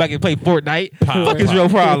 You going back and play Fortnite. Fuck is your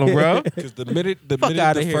problem, bro? Because the minute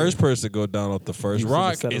outta the here. first person go down off the first You should've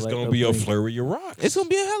rock, said it it's like gonna no be a blink. flurry of rocks. It's gonna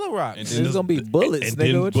be a hella rock. And There's gonna be bullets, and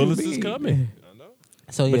nigga. then What bullets you is mean? coming. I know.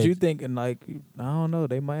 So yeah, But you thinking like I don't know?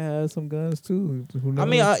 They might have some guns too. Who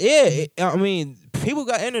knows? I mean, people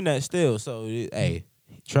got internet still. So hey,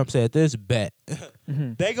 Trump said this bet.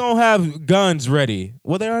 They gonna have guns ready.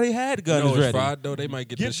 Well, they already had You guns know it's ready. fried though. They might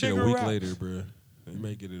get Get this shit a bigger week rocks. later, bro. They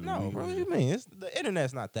might get it. A No, week bro, what later. you mean? The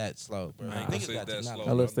internet's not that slow, bro. I ain't gonna Niggas say got that technology.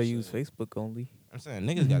 slow. unless I'm they saying. use Facebook only. I'm saying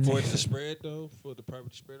niggas got For it to technology. spread though, for the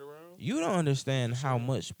private to spread around. You don't understand how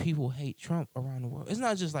much people hate Trump around the world. It's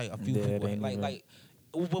not just like a few Yeah, it people. ain't even-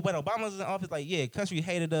 When Obama was in office, like, yeah, country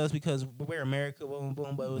hated us because we're America, boom,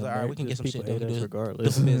 boom, but it was like, all right, we can get some shit done. People We hate can us do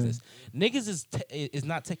regardless. some business. Niggas is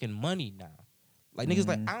not taking money now. Like, niggas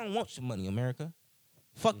like, I don't want your money, America.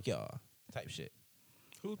 Fuck y'all type shit.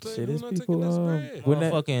 Who Shit, who it's not people, taking this bread? When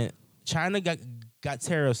that- Motherfucking China got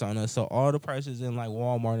tariffs on us, so all the prices in like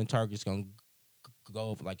Walmart and Target's gonna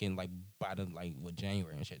go up, like in like by the like with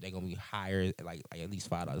January and shit. They're gonna be higher, like at least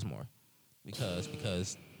 $5 more,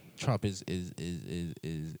 because Trump is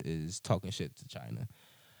talking shit to China.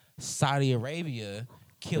 Saudi Arabia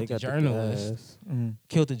They killed the got journalist. gas. Mhm.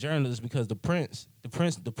 Killed the journalist because the prince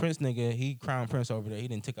nigga, he crown prince over there. He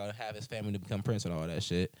didn't take out half his family to become prince and all that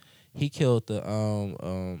shit. He killed the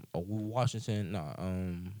Washington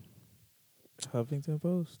Huffington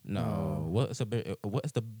Post. what's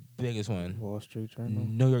the biggest one? Wall Street Journal.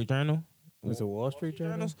 New York Journal. Is it Wall Street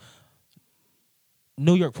Journal? Journals?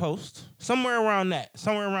 New York Post, somewhere around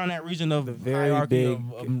that region of The very hierarchy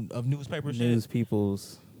big of newspaper shit. News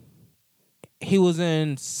people's. He was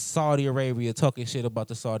in Saudi Arabia talking shit about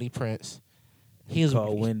the Saudi prince. He was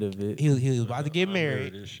Caught wind of it. he was about to get I heard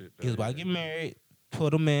married. this shit, He was though. about to get married.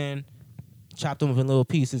 Put him in, chopped him up in little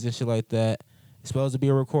pieces and shit like that. It's supposed to be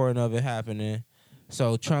a recording of it happening.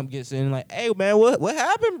 So Trump gets in like, "Hey man, what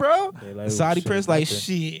happened, bro?" They like, The Saudi shit, prince like, nothing.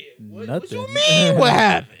 "Shit, what you Nothing. mean? What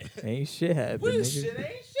happened? Ain't shit happened. What nigga. shit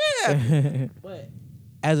ain't shit happened." But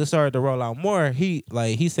as it started to roll out more, he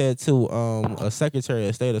said to a secretary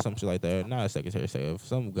of state or some shit like that, not a secretary of state, of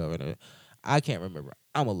some governor. I can't remember.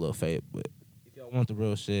 I'm a little fade, but if y'all want the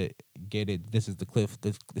real shit, get it. This is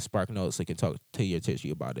the Spark Notes, so you can talk to your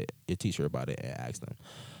teacher about it, and ask them.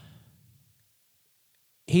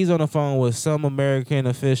 He's on the phone with some American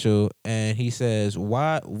official, and he says,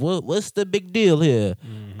 what's the big deal here?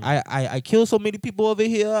 I kill so many people over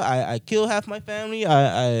here. I kill half my family.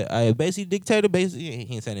 I basically dictator. Basically,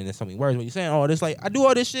 he ain't saying it in so many words, but he's saying all this like I do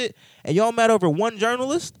all this shit, and y'all mad over one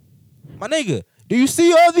journalist? My nigga, do you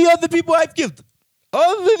see all the other people I've killed?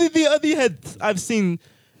 All the other heads I've seen,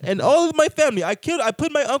 and all of my family I killed. I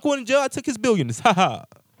put my uncle in jail. I took his billions. Haha.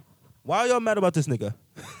 Why are y'all mad about this nigga?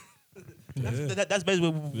 That's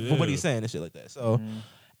basically what he's saying and shit like that. So,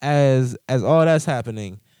 as all that's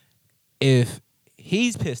happening, if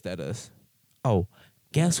he's pissed at us, oh,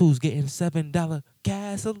 guess who's getting $7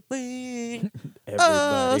 gasoline?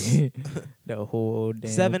 Everybody. The whole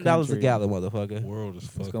damn $7 a country. gallon, motherfucker. World is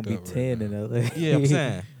fucked It's up. gonna be right 10 now. in LA. Yeah, I'm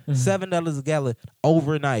saying $7 a gallon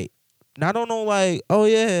overnight. Not on no like, oh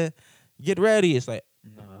yeah, get ready. It's like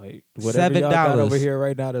No, whatever y'all got over here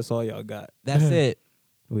right now, that's all y'all got. that's it.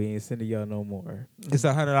 We ain't sending y'all no more. It's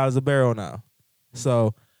 $100 a barrel now.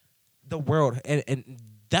 So the world and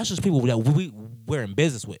that's just people that we're in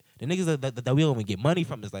business with. The niggas that we don't even get money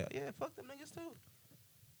from is like, yeah, fuck them niggas too.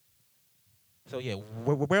 So yeah,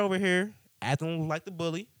 we're over here acting like the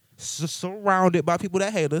bully, surrounded by people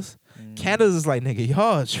that hate us. Canada's is like, nigga,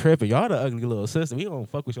 y'all tripping. Y'all the ugly little sister. We don't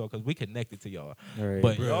fuck with y'all because we connected to y'all. Right.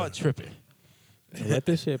 But y'all tripping. Let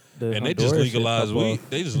this shit. And they just legalized weed.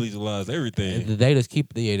 They just legalized everything. They just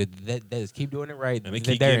keep they just keep doing it right. And they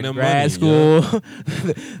keep They're getting in them grad money, school.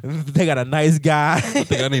 They got a nice guy. I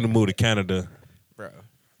think I need to move to Canada. Bro,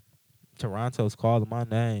 Toronto's calling my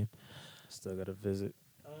name. Still gotta visit.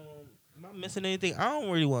 Am I missing anything? I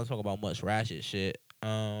don't really want to talk about much ratchet shit.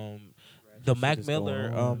 The Mac is Miller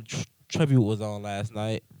going on. tribute was on last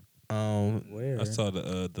night. Where? I saw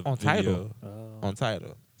the On video. Tidal. On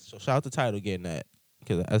Tidal. So shout out to Tidal getting that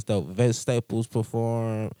because that's dope. Vince Staples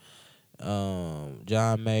performed.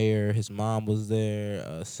 John Mayer, his mom was there.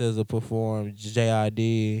 SZA performed.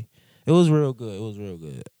 JID. It was real good. It was real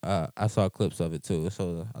good. I saw clips of it too.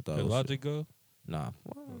 So I thought Did it was Logic go? nah.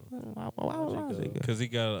 Why would Logic go? Because he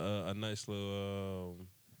got a nice little,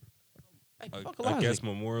 Hey, fuck I Logic. guess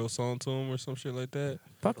memorial song to him or some shit like that.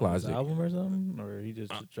 Fuck His Logic. album or something, or he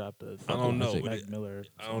just dropped a. I don't know. Mac Miller.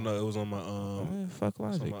 I don't know. It was on my Fuck it's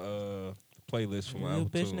on Logic. my playlist for my You album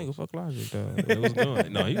bitch too. nigga, fuck Logic, dog. It was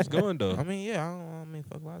going. No, he was going though. I mean, yeah, I mean,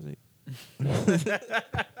 fuck Logic. I'm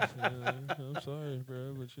sorry,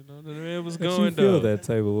 bro, but you know the man was But going you feel though. that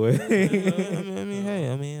type of way.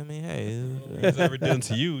 I mean, hey. What's ever done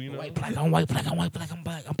to you? You know. White, black, I'm white, black, I'm white, black, I'm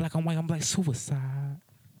black, I'm black, I'm white, I'm black, suicide.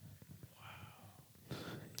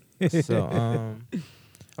 Wow. So,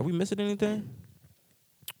 are we missing anything?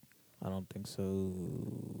 I don't think so.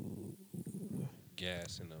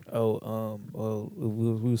 Gas in them. Well,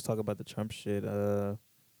 we was talking about the Trump shit.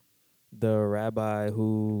 The rabbi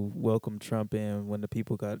who welcomed Trump in when the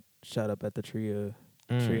people got shot up at the Tree of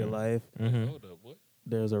Life. Mm-hmm. Hold up, what?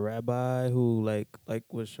 There's a rabbi who like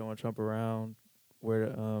was showing Trump around where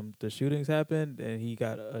the shootings happened, and he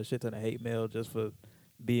got a shit ton of hate mail just for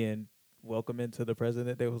being welcomed into the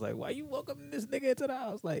president. They was like, "Why you welcoming this nigga into the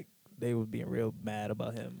house?" Like they was being real mad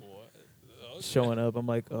about him What? Okay. showing up. I'm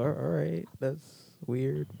like, all right, that's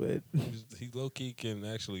weird, but He low key can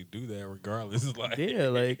actually do that regardless. It's like yeah,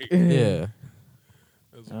 like Yeah.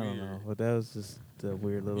 that's I don't weird. know, but that was just the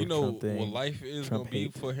weird little You know Trump thing. what life is Trump gonna be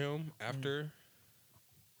hate. for him after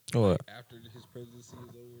What? after his presidency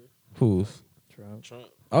is over. Who's? Trump.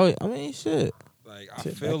 Oh, I mean, shit. Like I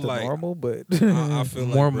Shit, feel back to like normal, but I feel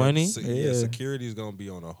like More bro, money? Yeah. security is gonna be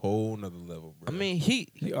on a whole nother level, bro. I mean, he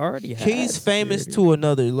already he's has famous security. to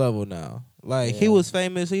another level now. Like he Yeah. was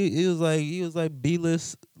famous. He was like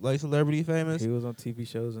B-list like celebrity famous. He was on TV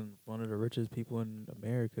shows and one of the richest people in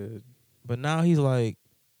America. But now he's like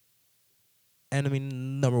enemy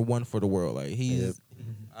number one for the world. Like he's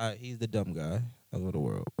the dumb guy of the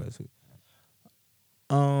world, basically.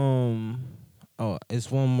 Oh, it's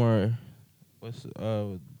one more. What's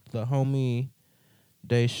the homie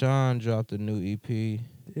Deshaun dropped a new EP.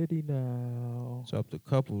 Did he now? Dropped a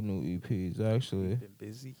couple new EPs actually. Been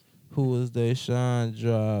busy. Who was Deshaun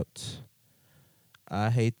dropped? I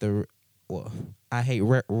hate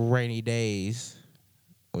Rainy Days,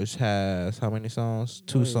 which has how many songs?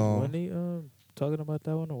 2 songs. Wasn't he talking about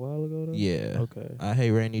that one a while ago though? Yeah. Okay. I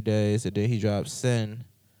hate Rainy Days, and then he dropped Sin,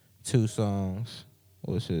 2 songs,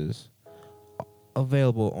 which is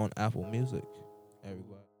available on Apple Music. Everybody.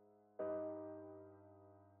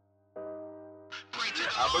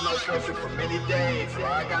 I've been on stressing for many days, so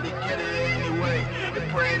I gotta get it anyway.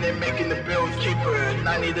 And praying and making the bills cheaper, and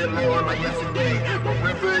I need it lower like yesterday. But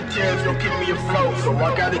river of tears don't keep me afloat, so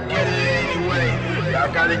I gotta get it anyway.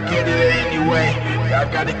 Y'all gotta get it anyway.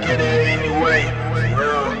 Y'all gotta get it anyway.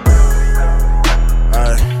 Real.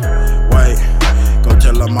 Wait. Go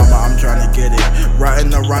tell her mama I'm tryna get it.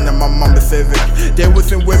 Riding around in my mama Civic. They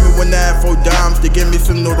wasn't with me when I had 4 dimes to give me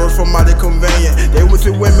some noodles from out the convenient. They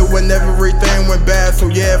wasn't with me when everything went bad, so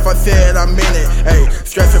yeah, if I said I meant it. Hey,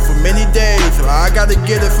 stressing for many days, so I gotta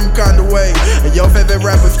get it some kind of way. And your favorite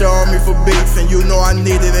rapper still on me for beats, and you know I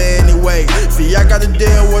needed it anyway. See, I gotta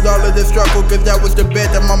deal with all of this struggle, cause that was the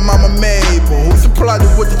bet that my mama made. But who supplied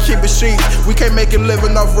it with the cheapest sheets? We can't make it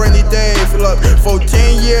living off rainy days. Look, for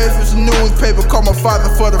 10 years, this newspaper called my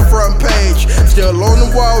father for the front page. Still on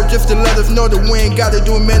the wall just to let us know that we ain't gotta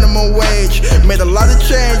do minimum wage. Made a lot of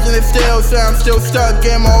change and it still sounds still stuck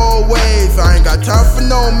in my old ways. I ain't got time for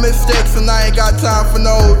no mistakes and I ain't got time for with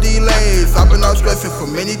no delays. I've been out stressing for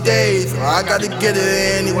many days, so I gotta get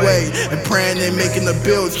it anyway. And praying and making the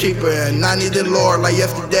bills cheaper, and I need the Lord like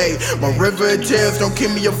yesterday. My river of tears don't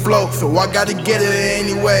keep me afloat, so I gotta get it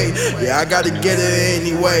anyway. Yeah, I gotta get it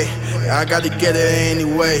anyway. Yeah, I gotta get it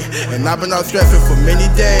anyway. And I've been out stressing for many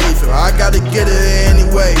days, so I gotta get it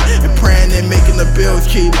anyway. And praying and making the bills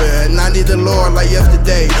cheaper, and I need the Lord like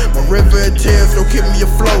yesterday. My river of tears don't keep me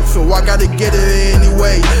afloat, so I gotta get it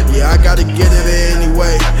anyway. Yeah, I gotta get it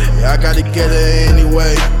anyway. Yeah, I gotta get it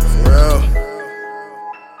anyway. For real.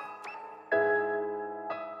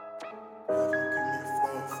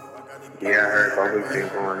 Yeah, I heard about everything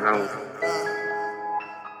going on.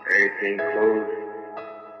 Everything closed.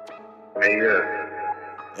 Hey,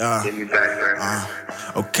 give me back, man.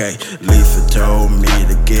 Okay, Lisa told me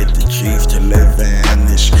to get the chief to live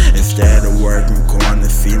vanish. Instead of working corn to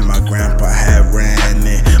feed my grandpa had ran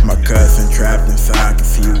it. My cousin trapped inside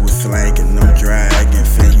cause he was slanging them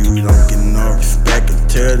dragons. And you don't get no respect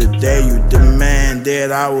until the day you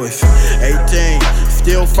demanded. I was 18.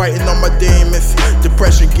 Still fighting on my demons.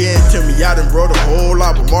 Depression getting to me. I done wrote a whole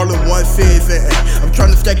album all in one season. I'm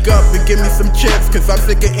trying to stack up and give me some chips, cause I'm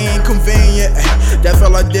sick of inconvenient. That's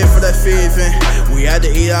all I did for that season. We had to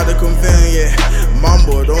eat out of convenient.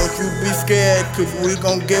 Mama, don't you be scared, cause we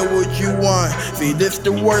gon' get what you want. See, this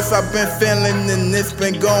the worst I've been feeling, and it's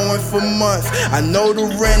been going for months. I know the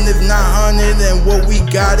rent is not 100 and what we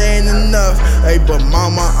got ain't enough. Hey, but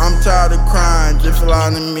mama, I'm tired of crying. Just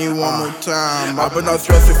lie to me one more time. I've been out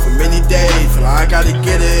stressing for many days, so I gotta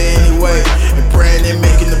get it anyway. And praying and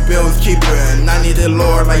making the bills cheaper, and I need the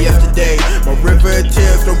Lord like yesterday. My river of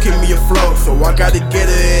tears don't keep me afloat, so I gotta get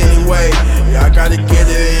it anyway. Yeah, I gotta get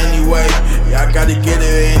it anyway. Yeah, I gotta get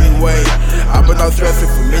it anyway. I've been out stressing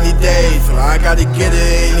for many days, so I gotta get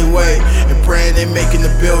it anyway. And praying and making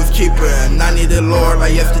the bills cheaper, and I need the Lord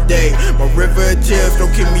like yesterday. My river of tears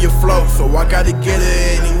don't keep me afloat, so I gotta get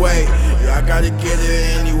it anyway. Yeah, I gotta get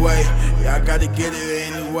it anyway. Yeah, I gotta get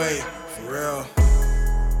it anyway. For real.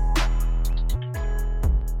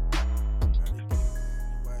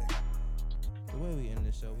 The way we end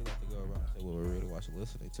this show, we like to go around and say what we're really watching,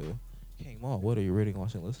 listening to. King Maul, what are you reading,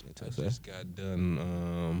 watching, listening to? I just got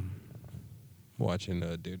done watching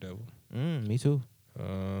Daredevil. Me too.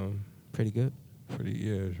 Pretty good. It's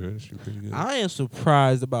pretty good. I am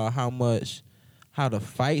surprised about how the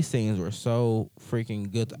fight scenes were so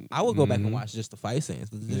freaking good. I would go back and watch just the fight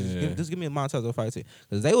scenes. Just give me a montage of the fight scene,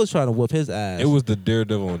 because they was trying to whoop his ass. It was the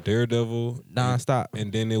Daredevil on Daredevil nonstop,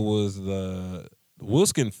 and then it was the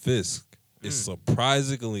Wilson Fisk is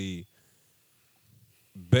surprisingly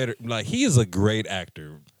better. Like, he is a great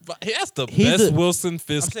actor. That's the best Wilson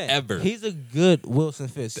Fisk ever. He's a good Wilson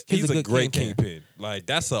Fisk. He's a great Kingpin. Like,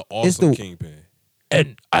 that's an awesome Kingpin.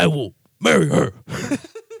 And I will marry her.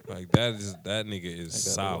 Like, that nigga is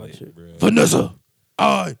solid, bro. Vanessa,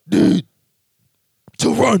 I need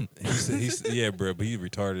to run. Yeah, bro, but he's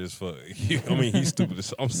retarded as fuck. I mean, he's stupid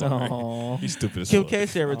as I'm sorry. No. He's stupid as Kim fuck. K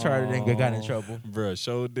said retarded and got in trouble. Bro,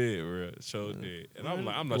 show did, bro. Show did. And I'm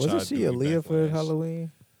like, I'm not Wasn't trying to she do Aaliyah for backlash.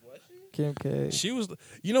 Halloween? Kim K. She was,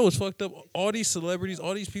 you know what's fucked up? All these celebrities,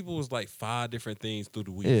 all these people was like 5 different things through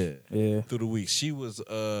the week. Yeah. Through the week. She was,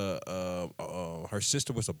 her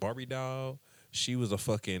sister was a Barbie doll. She was a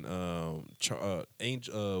fucking,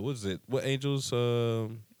 angel, what is it? What angels,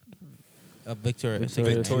 Victoria's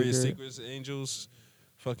Victoria's Secrets angels.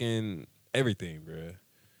 Fucking everything, bruh.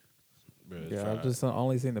 Yeah, I've just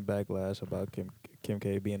only seen the backlash about Kim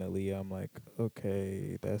K being Aaliyah. I'm like,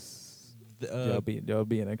 okay, that's y'all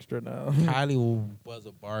being extra now. Kylie was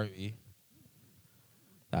a Barbie.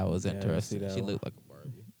 That was Yeah, I interesting. see that She one. looked like a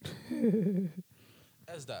Barbie.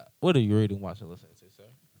 That's that. What are you reading, watching, listening to, sir?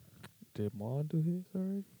 Did Maul do his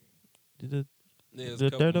already? Yeah, there's The a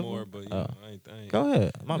couple Daredevil? more, but you know, I ain't. Go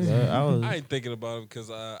ahead. My bad. I ain't thinking about them because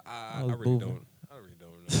I was really moving. don't. I really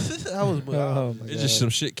don't know. I was. Oh my It's just some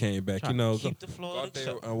shit came back, you know. Keep the Go floor. out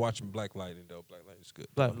there and watching Black Lightning though. Black Lightning is good.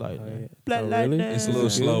 Black Oh, Lightning. yeah. Black Oh, Lightning. really? It's a Is little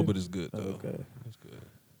it slow, good? but it's good though. Okay. It's good.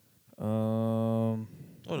 Hold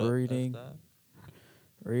up, reading, that's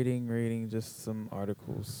reading, just some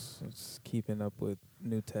articles, just keeping up with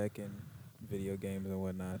new tech and video games and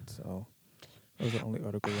whatnot. So that was the only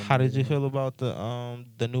article. that. How did you feel about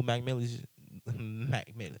the new Mac Minis?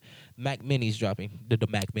 Mac Minis dropping. The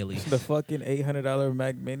Mac Minis. The fucking $800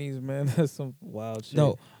 Mac Minis, man. That's some wild shit.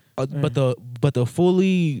 No, but the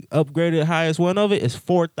fully upgraded highest one of it is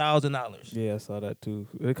 $4,000. Yeah, I saw that too.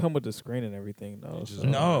 It come with the screen and everything though. just So.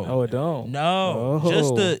 No. Oh, it don't. No, Oh.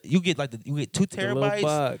 just you get you get 2 The little terabytes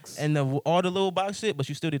box. and all the little box shit, but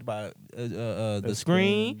you still need to buy the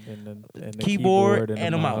screen, and the keyboard,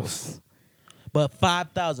 and a mouse. But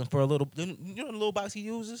 5,000 for a little. You know the little box he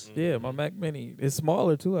uses, Yeah, my Mac Mini. It's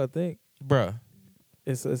smaller too, I think. bruh.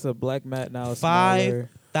 It's a black mat now. It's $5,000.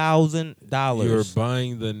 smaller. You're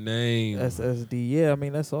buying the name. SSD. Yeah, I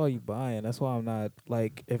mean that's all you buying. That's why I'm not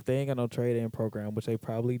like if they ain't got no trade-in program, which they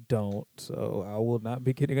probably don't. So I will not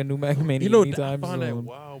be getting a new Mac Mini You know, I anytime found that soon.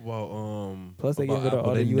 wild about Plus they about get rid of Apple.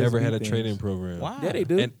 all They the never USB had a things. trade-in program. Why? Yeah, they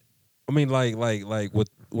do. And I mean, like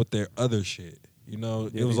with their other shit. You know,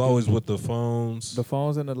 Yeah, it was they do. always with the phones. The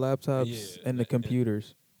phones and the laptops Yeah, and the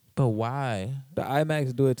computers. But why? The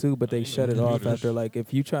iMacs do it too, but they you shut know, it off computers. after like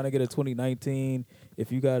if you trying to get a 2019,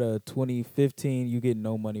 if you got a 2015, you get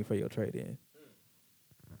no money for your trade in.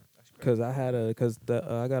 Cause I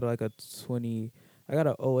got like a 20, I got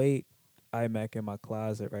a 08 iMac in my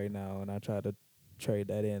closet right now, and I tried to trade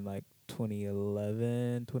that in like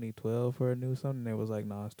 2011, 2012 for a new something. They was like,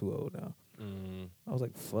 nah, it's too old now. Mm. I was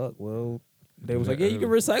like, fuck, well. They Do was that like, yeah, you can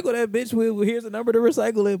early. recycle that bitch. Here's a number to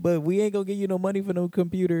recycle it, but we ain't gonna give you no money for no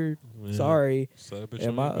computer. Yeah. Sorry. Slap it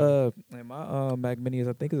And on your my Mac Mini is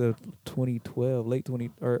I think is a 2012, late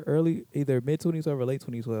 20 or early either mid 2012 or late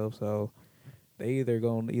 2012. So they either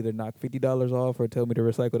gonna knock $50 off or tell me to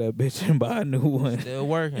recycle that bitch and buy a new one. Still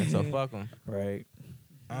working, so fuck them. Right.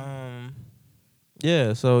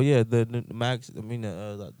 Yeah. So yeah, the Macs. I mean,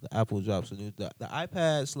 the Apple drops. The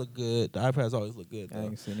iPads look good. The iPads always look good. I Though.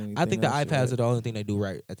 ain't seen anything. I think the else iPads yet. are the only thing they do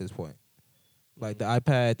right at this point. Like the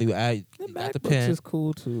iPad, they add The you got the MacBooks pen. is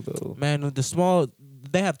cool too though. Man, the small,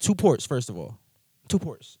 they have 2 ports. First of all, 2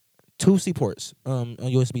 ports, 2 C ports,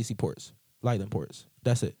 USB C ports, Lightning ports.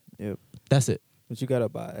 That's it. Yep. That's it. But you gotta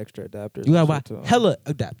buy extra adapters. You gotta and buy shit, too. hella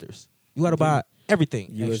adapters. You gotta buy everything.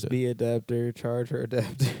 extra. USB adapter, charger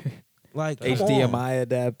adapter, Like come on. HDMI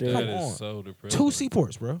adapter. Come That is on. so depressing. 2 C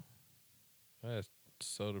ports, bro. That's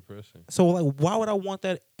so depressing. So like, why would I want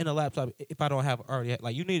that in a laptop if I don't have already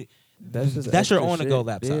like you need? That's just That's your extra on the go shit.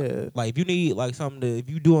 laptop. Yeah. Like if you need like something to, if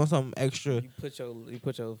you doing something extra, You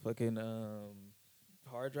put your fucking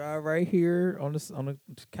hard drive right here on the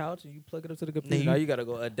couch and you plug it up to the computer. you- Now you gotta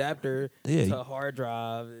go adapter Yeah. to hard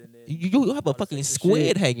drive. And then you have a all the fucking extra squid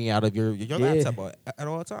shit. hanging out of your Yeah. laptop at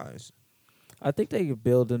all times. I think they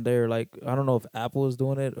build in there like I don't know if Apple is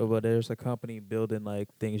doing it, or but there's a company building like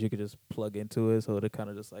things you could just plug into it, so it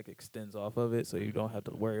kind of just like extends off of it, so you don't have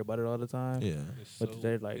to worry about it all the time. Yeah. It's But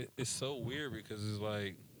they're like- it's so weird because it's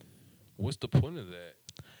like, what's the point of that?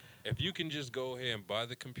 If you can just go ahead and buy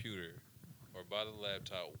the computer or buy the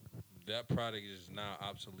laptop, that product is now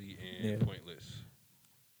obsolete and Yeah. pointless.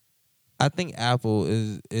 I think Apple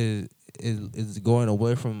is going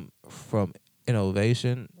away from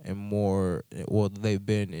innovation and more. Well, they've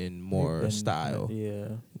been in more And, style. Yeah.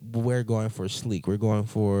 We're going for sleek. We're going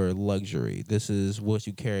for luxury. This is what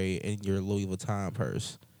you carry in your Louis Vuitton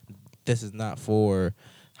purse. This is not for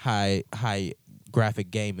high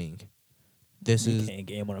graphic gaming. This You is can't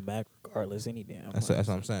game on a Mac regardless any damn. that's what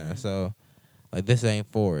I'm saying. So like this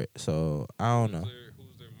ain't for it. So I don't know.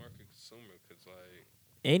 Who's their market consumer? Because like,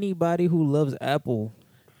 Anybody who loves Apple,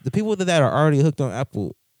 The people that are already hooked on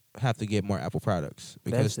Apple have to get more Apple products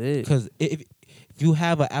because That's it. Because if you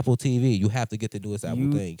have an Apple TV, you have to get the newest Apple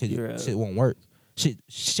You- thing because you're- shit won't work.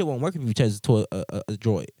 Shit won't work if you change it to a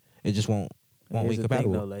Droid. It just won't here's be the thing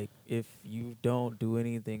compatible. though, like if you don't do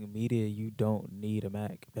anything media, you don't need a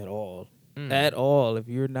Mac at all. Mm. At all. If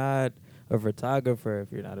you're not a photographer,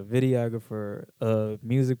 if you're not a videographer, a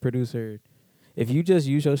music producer, if you just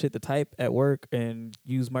use your shit to type at work and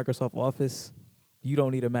use Microsoft Office, you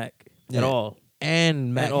don't need a Mac Yeah. at all.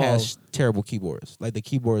 And Mac At all. has terrible keyboards. Like the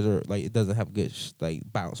keyboards are like it doesn't have good like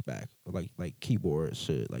bounce back. Like keyboards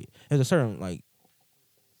should like there's a certain like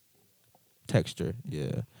texture.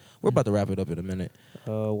 Yeah, we're about to wrap it up in a minute.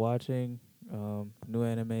 Watching new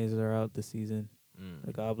animes are out this season.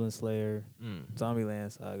 The Mm. Goblin Slayer, Mm.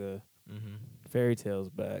 Zombieland Saga, Mm-hmm. Fairy Tale's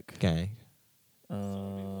back. Gang.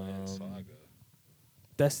 Saga.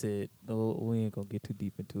 That's it. No, we ain't gonna get too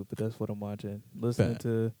deep into it, but that's what I'm watching. Listening Bet.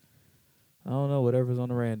 to, I don't know, whatever's on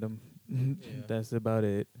the random. That's about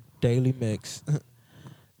it. Daily mix.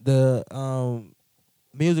 The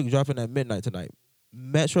music dropping at midnight tonight.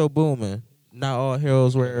 Metro Boomin. Not all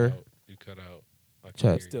heroes wear. You cut out. I can't Chat.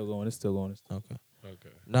 hear It's still going. It's still going. Okay. you. Okay.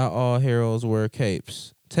 Not all heroes wear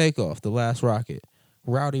capes. Takeoff, The Last Rocket.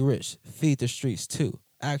 Rowdy Rich, Feed the Streets 2.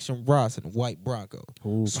 Action Bronson, White Bronco.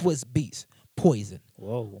 Ooh. Swiss Beats, Poison.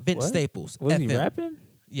 Whoa. Vince What? Staples, Was he FM. rapping?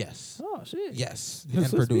 Yes. Oh shit. Yes. Swiss And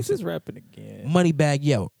Beats producing. is rapping again. Moneybag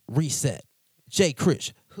Yo, Reset. Jay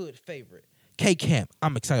Krish, Hood Favorite. K Camp,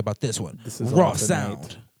 I'm excited about this one. This is Raw all tonight.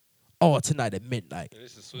 Sound. All tonight at midnight. And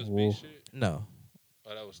this is Swiss Whoa. Beat shit? No.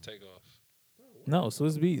 Oh, that was Takeoff. No,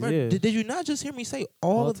 Swiss Beats. Bro, Yeah. did you not just hear me say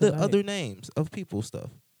all All of the tonight. other names of people stuff?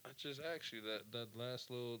 I just asked you that last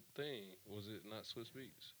little thing. Was it not Swiss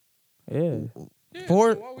Beats? Yeah. Yeah,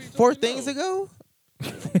 Four so why were you four talking things no? ago?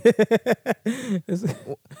 It's-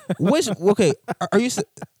 Which okay?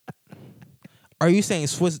 Are you saying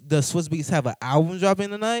the Swiss Beats have an album dropping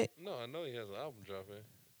tonight? No, I know he has an album dropping,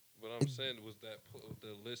 but I'm saying was that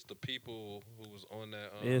the list of people who was on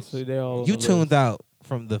that. Yeah, so they all- You on the tuned list. out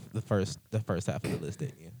from the first half of the list,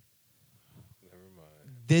 didn't you? Never mind.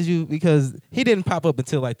 Did you? Because he didn't pop up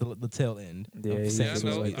until like the tail end. Yeah, of he saying Yeah, I was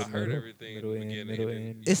Swiss know. like Beats. I the heard middle- everything middle in the end, beginning. middle and then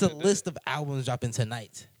end. you It's a said that. list of albums dropping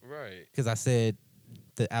tonight. Right. Because I said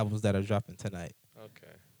the albums that are dropping tonight.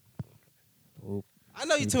 Okay. Oop. I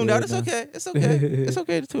know you You tuned good out. It's now? okay. It's okay. It's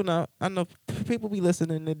okay to tune out. I know people be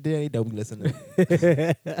listening and they don't be listening.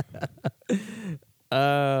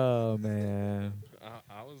 Oh man.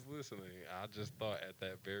 I was listening. I just thought at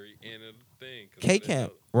that very end of the thing. 'cause I K didn't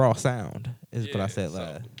Camp know- Raw Sound is what I Yeah, said so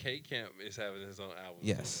last. K Camp is having his own album.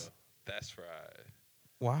 Yes. That's fried.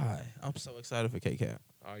 Why? I'm so excited for K Camp.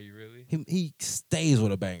 Are you really? He stays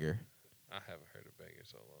with a banger I haven't heard of Banger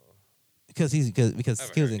so long. because I he haven't was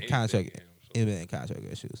heard in anything contract. from him, so- He been in contract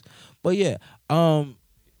issues. But yeah,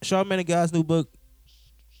 Charlamagne the God's new book,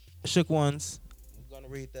 Shook Ones. I'm gonna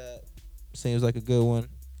read that. Seems like a good one.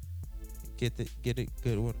 Get it,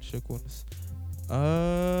 good one. Shook Ones.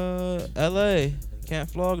 L.A. Can't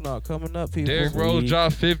Flog Knock coming up, people. Derrick Rose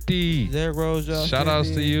dropped 50. Derrick Rose, y'all. Shout outs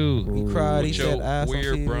to you. He cried. He With said your ass on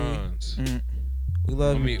weird TV. bronze. We I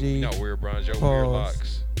love you, mean, G. not weird bronze, your weird Pause.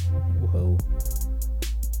 locks. Whoa.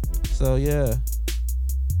 So yeah,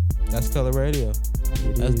 that's Color Radio.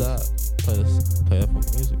 It That's is. that. Play up on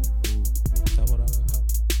the music.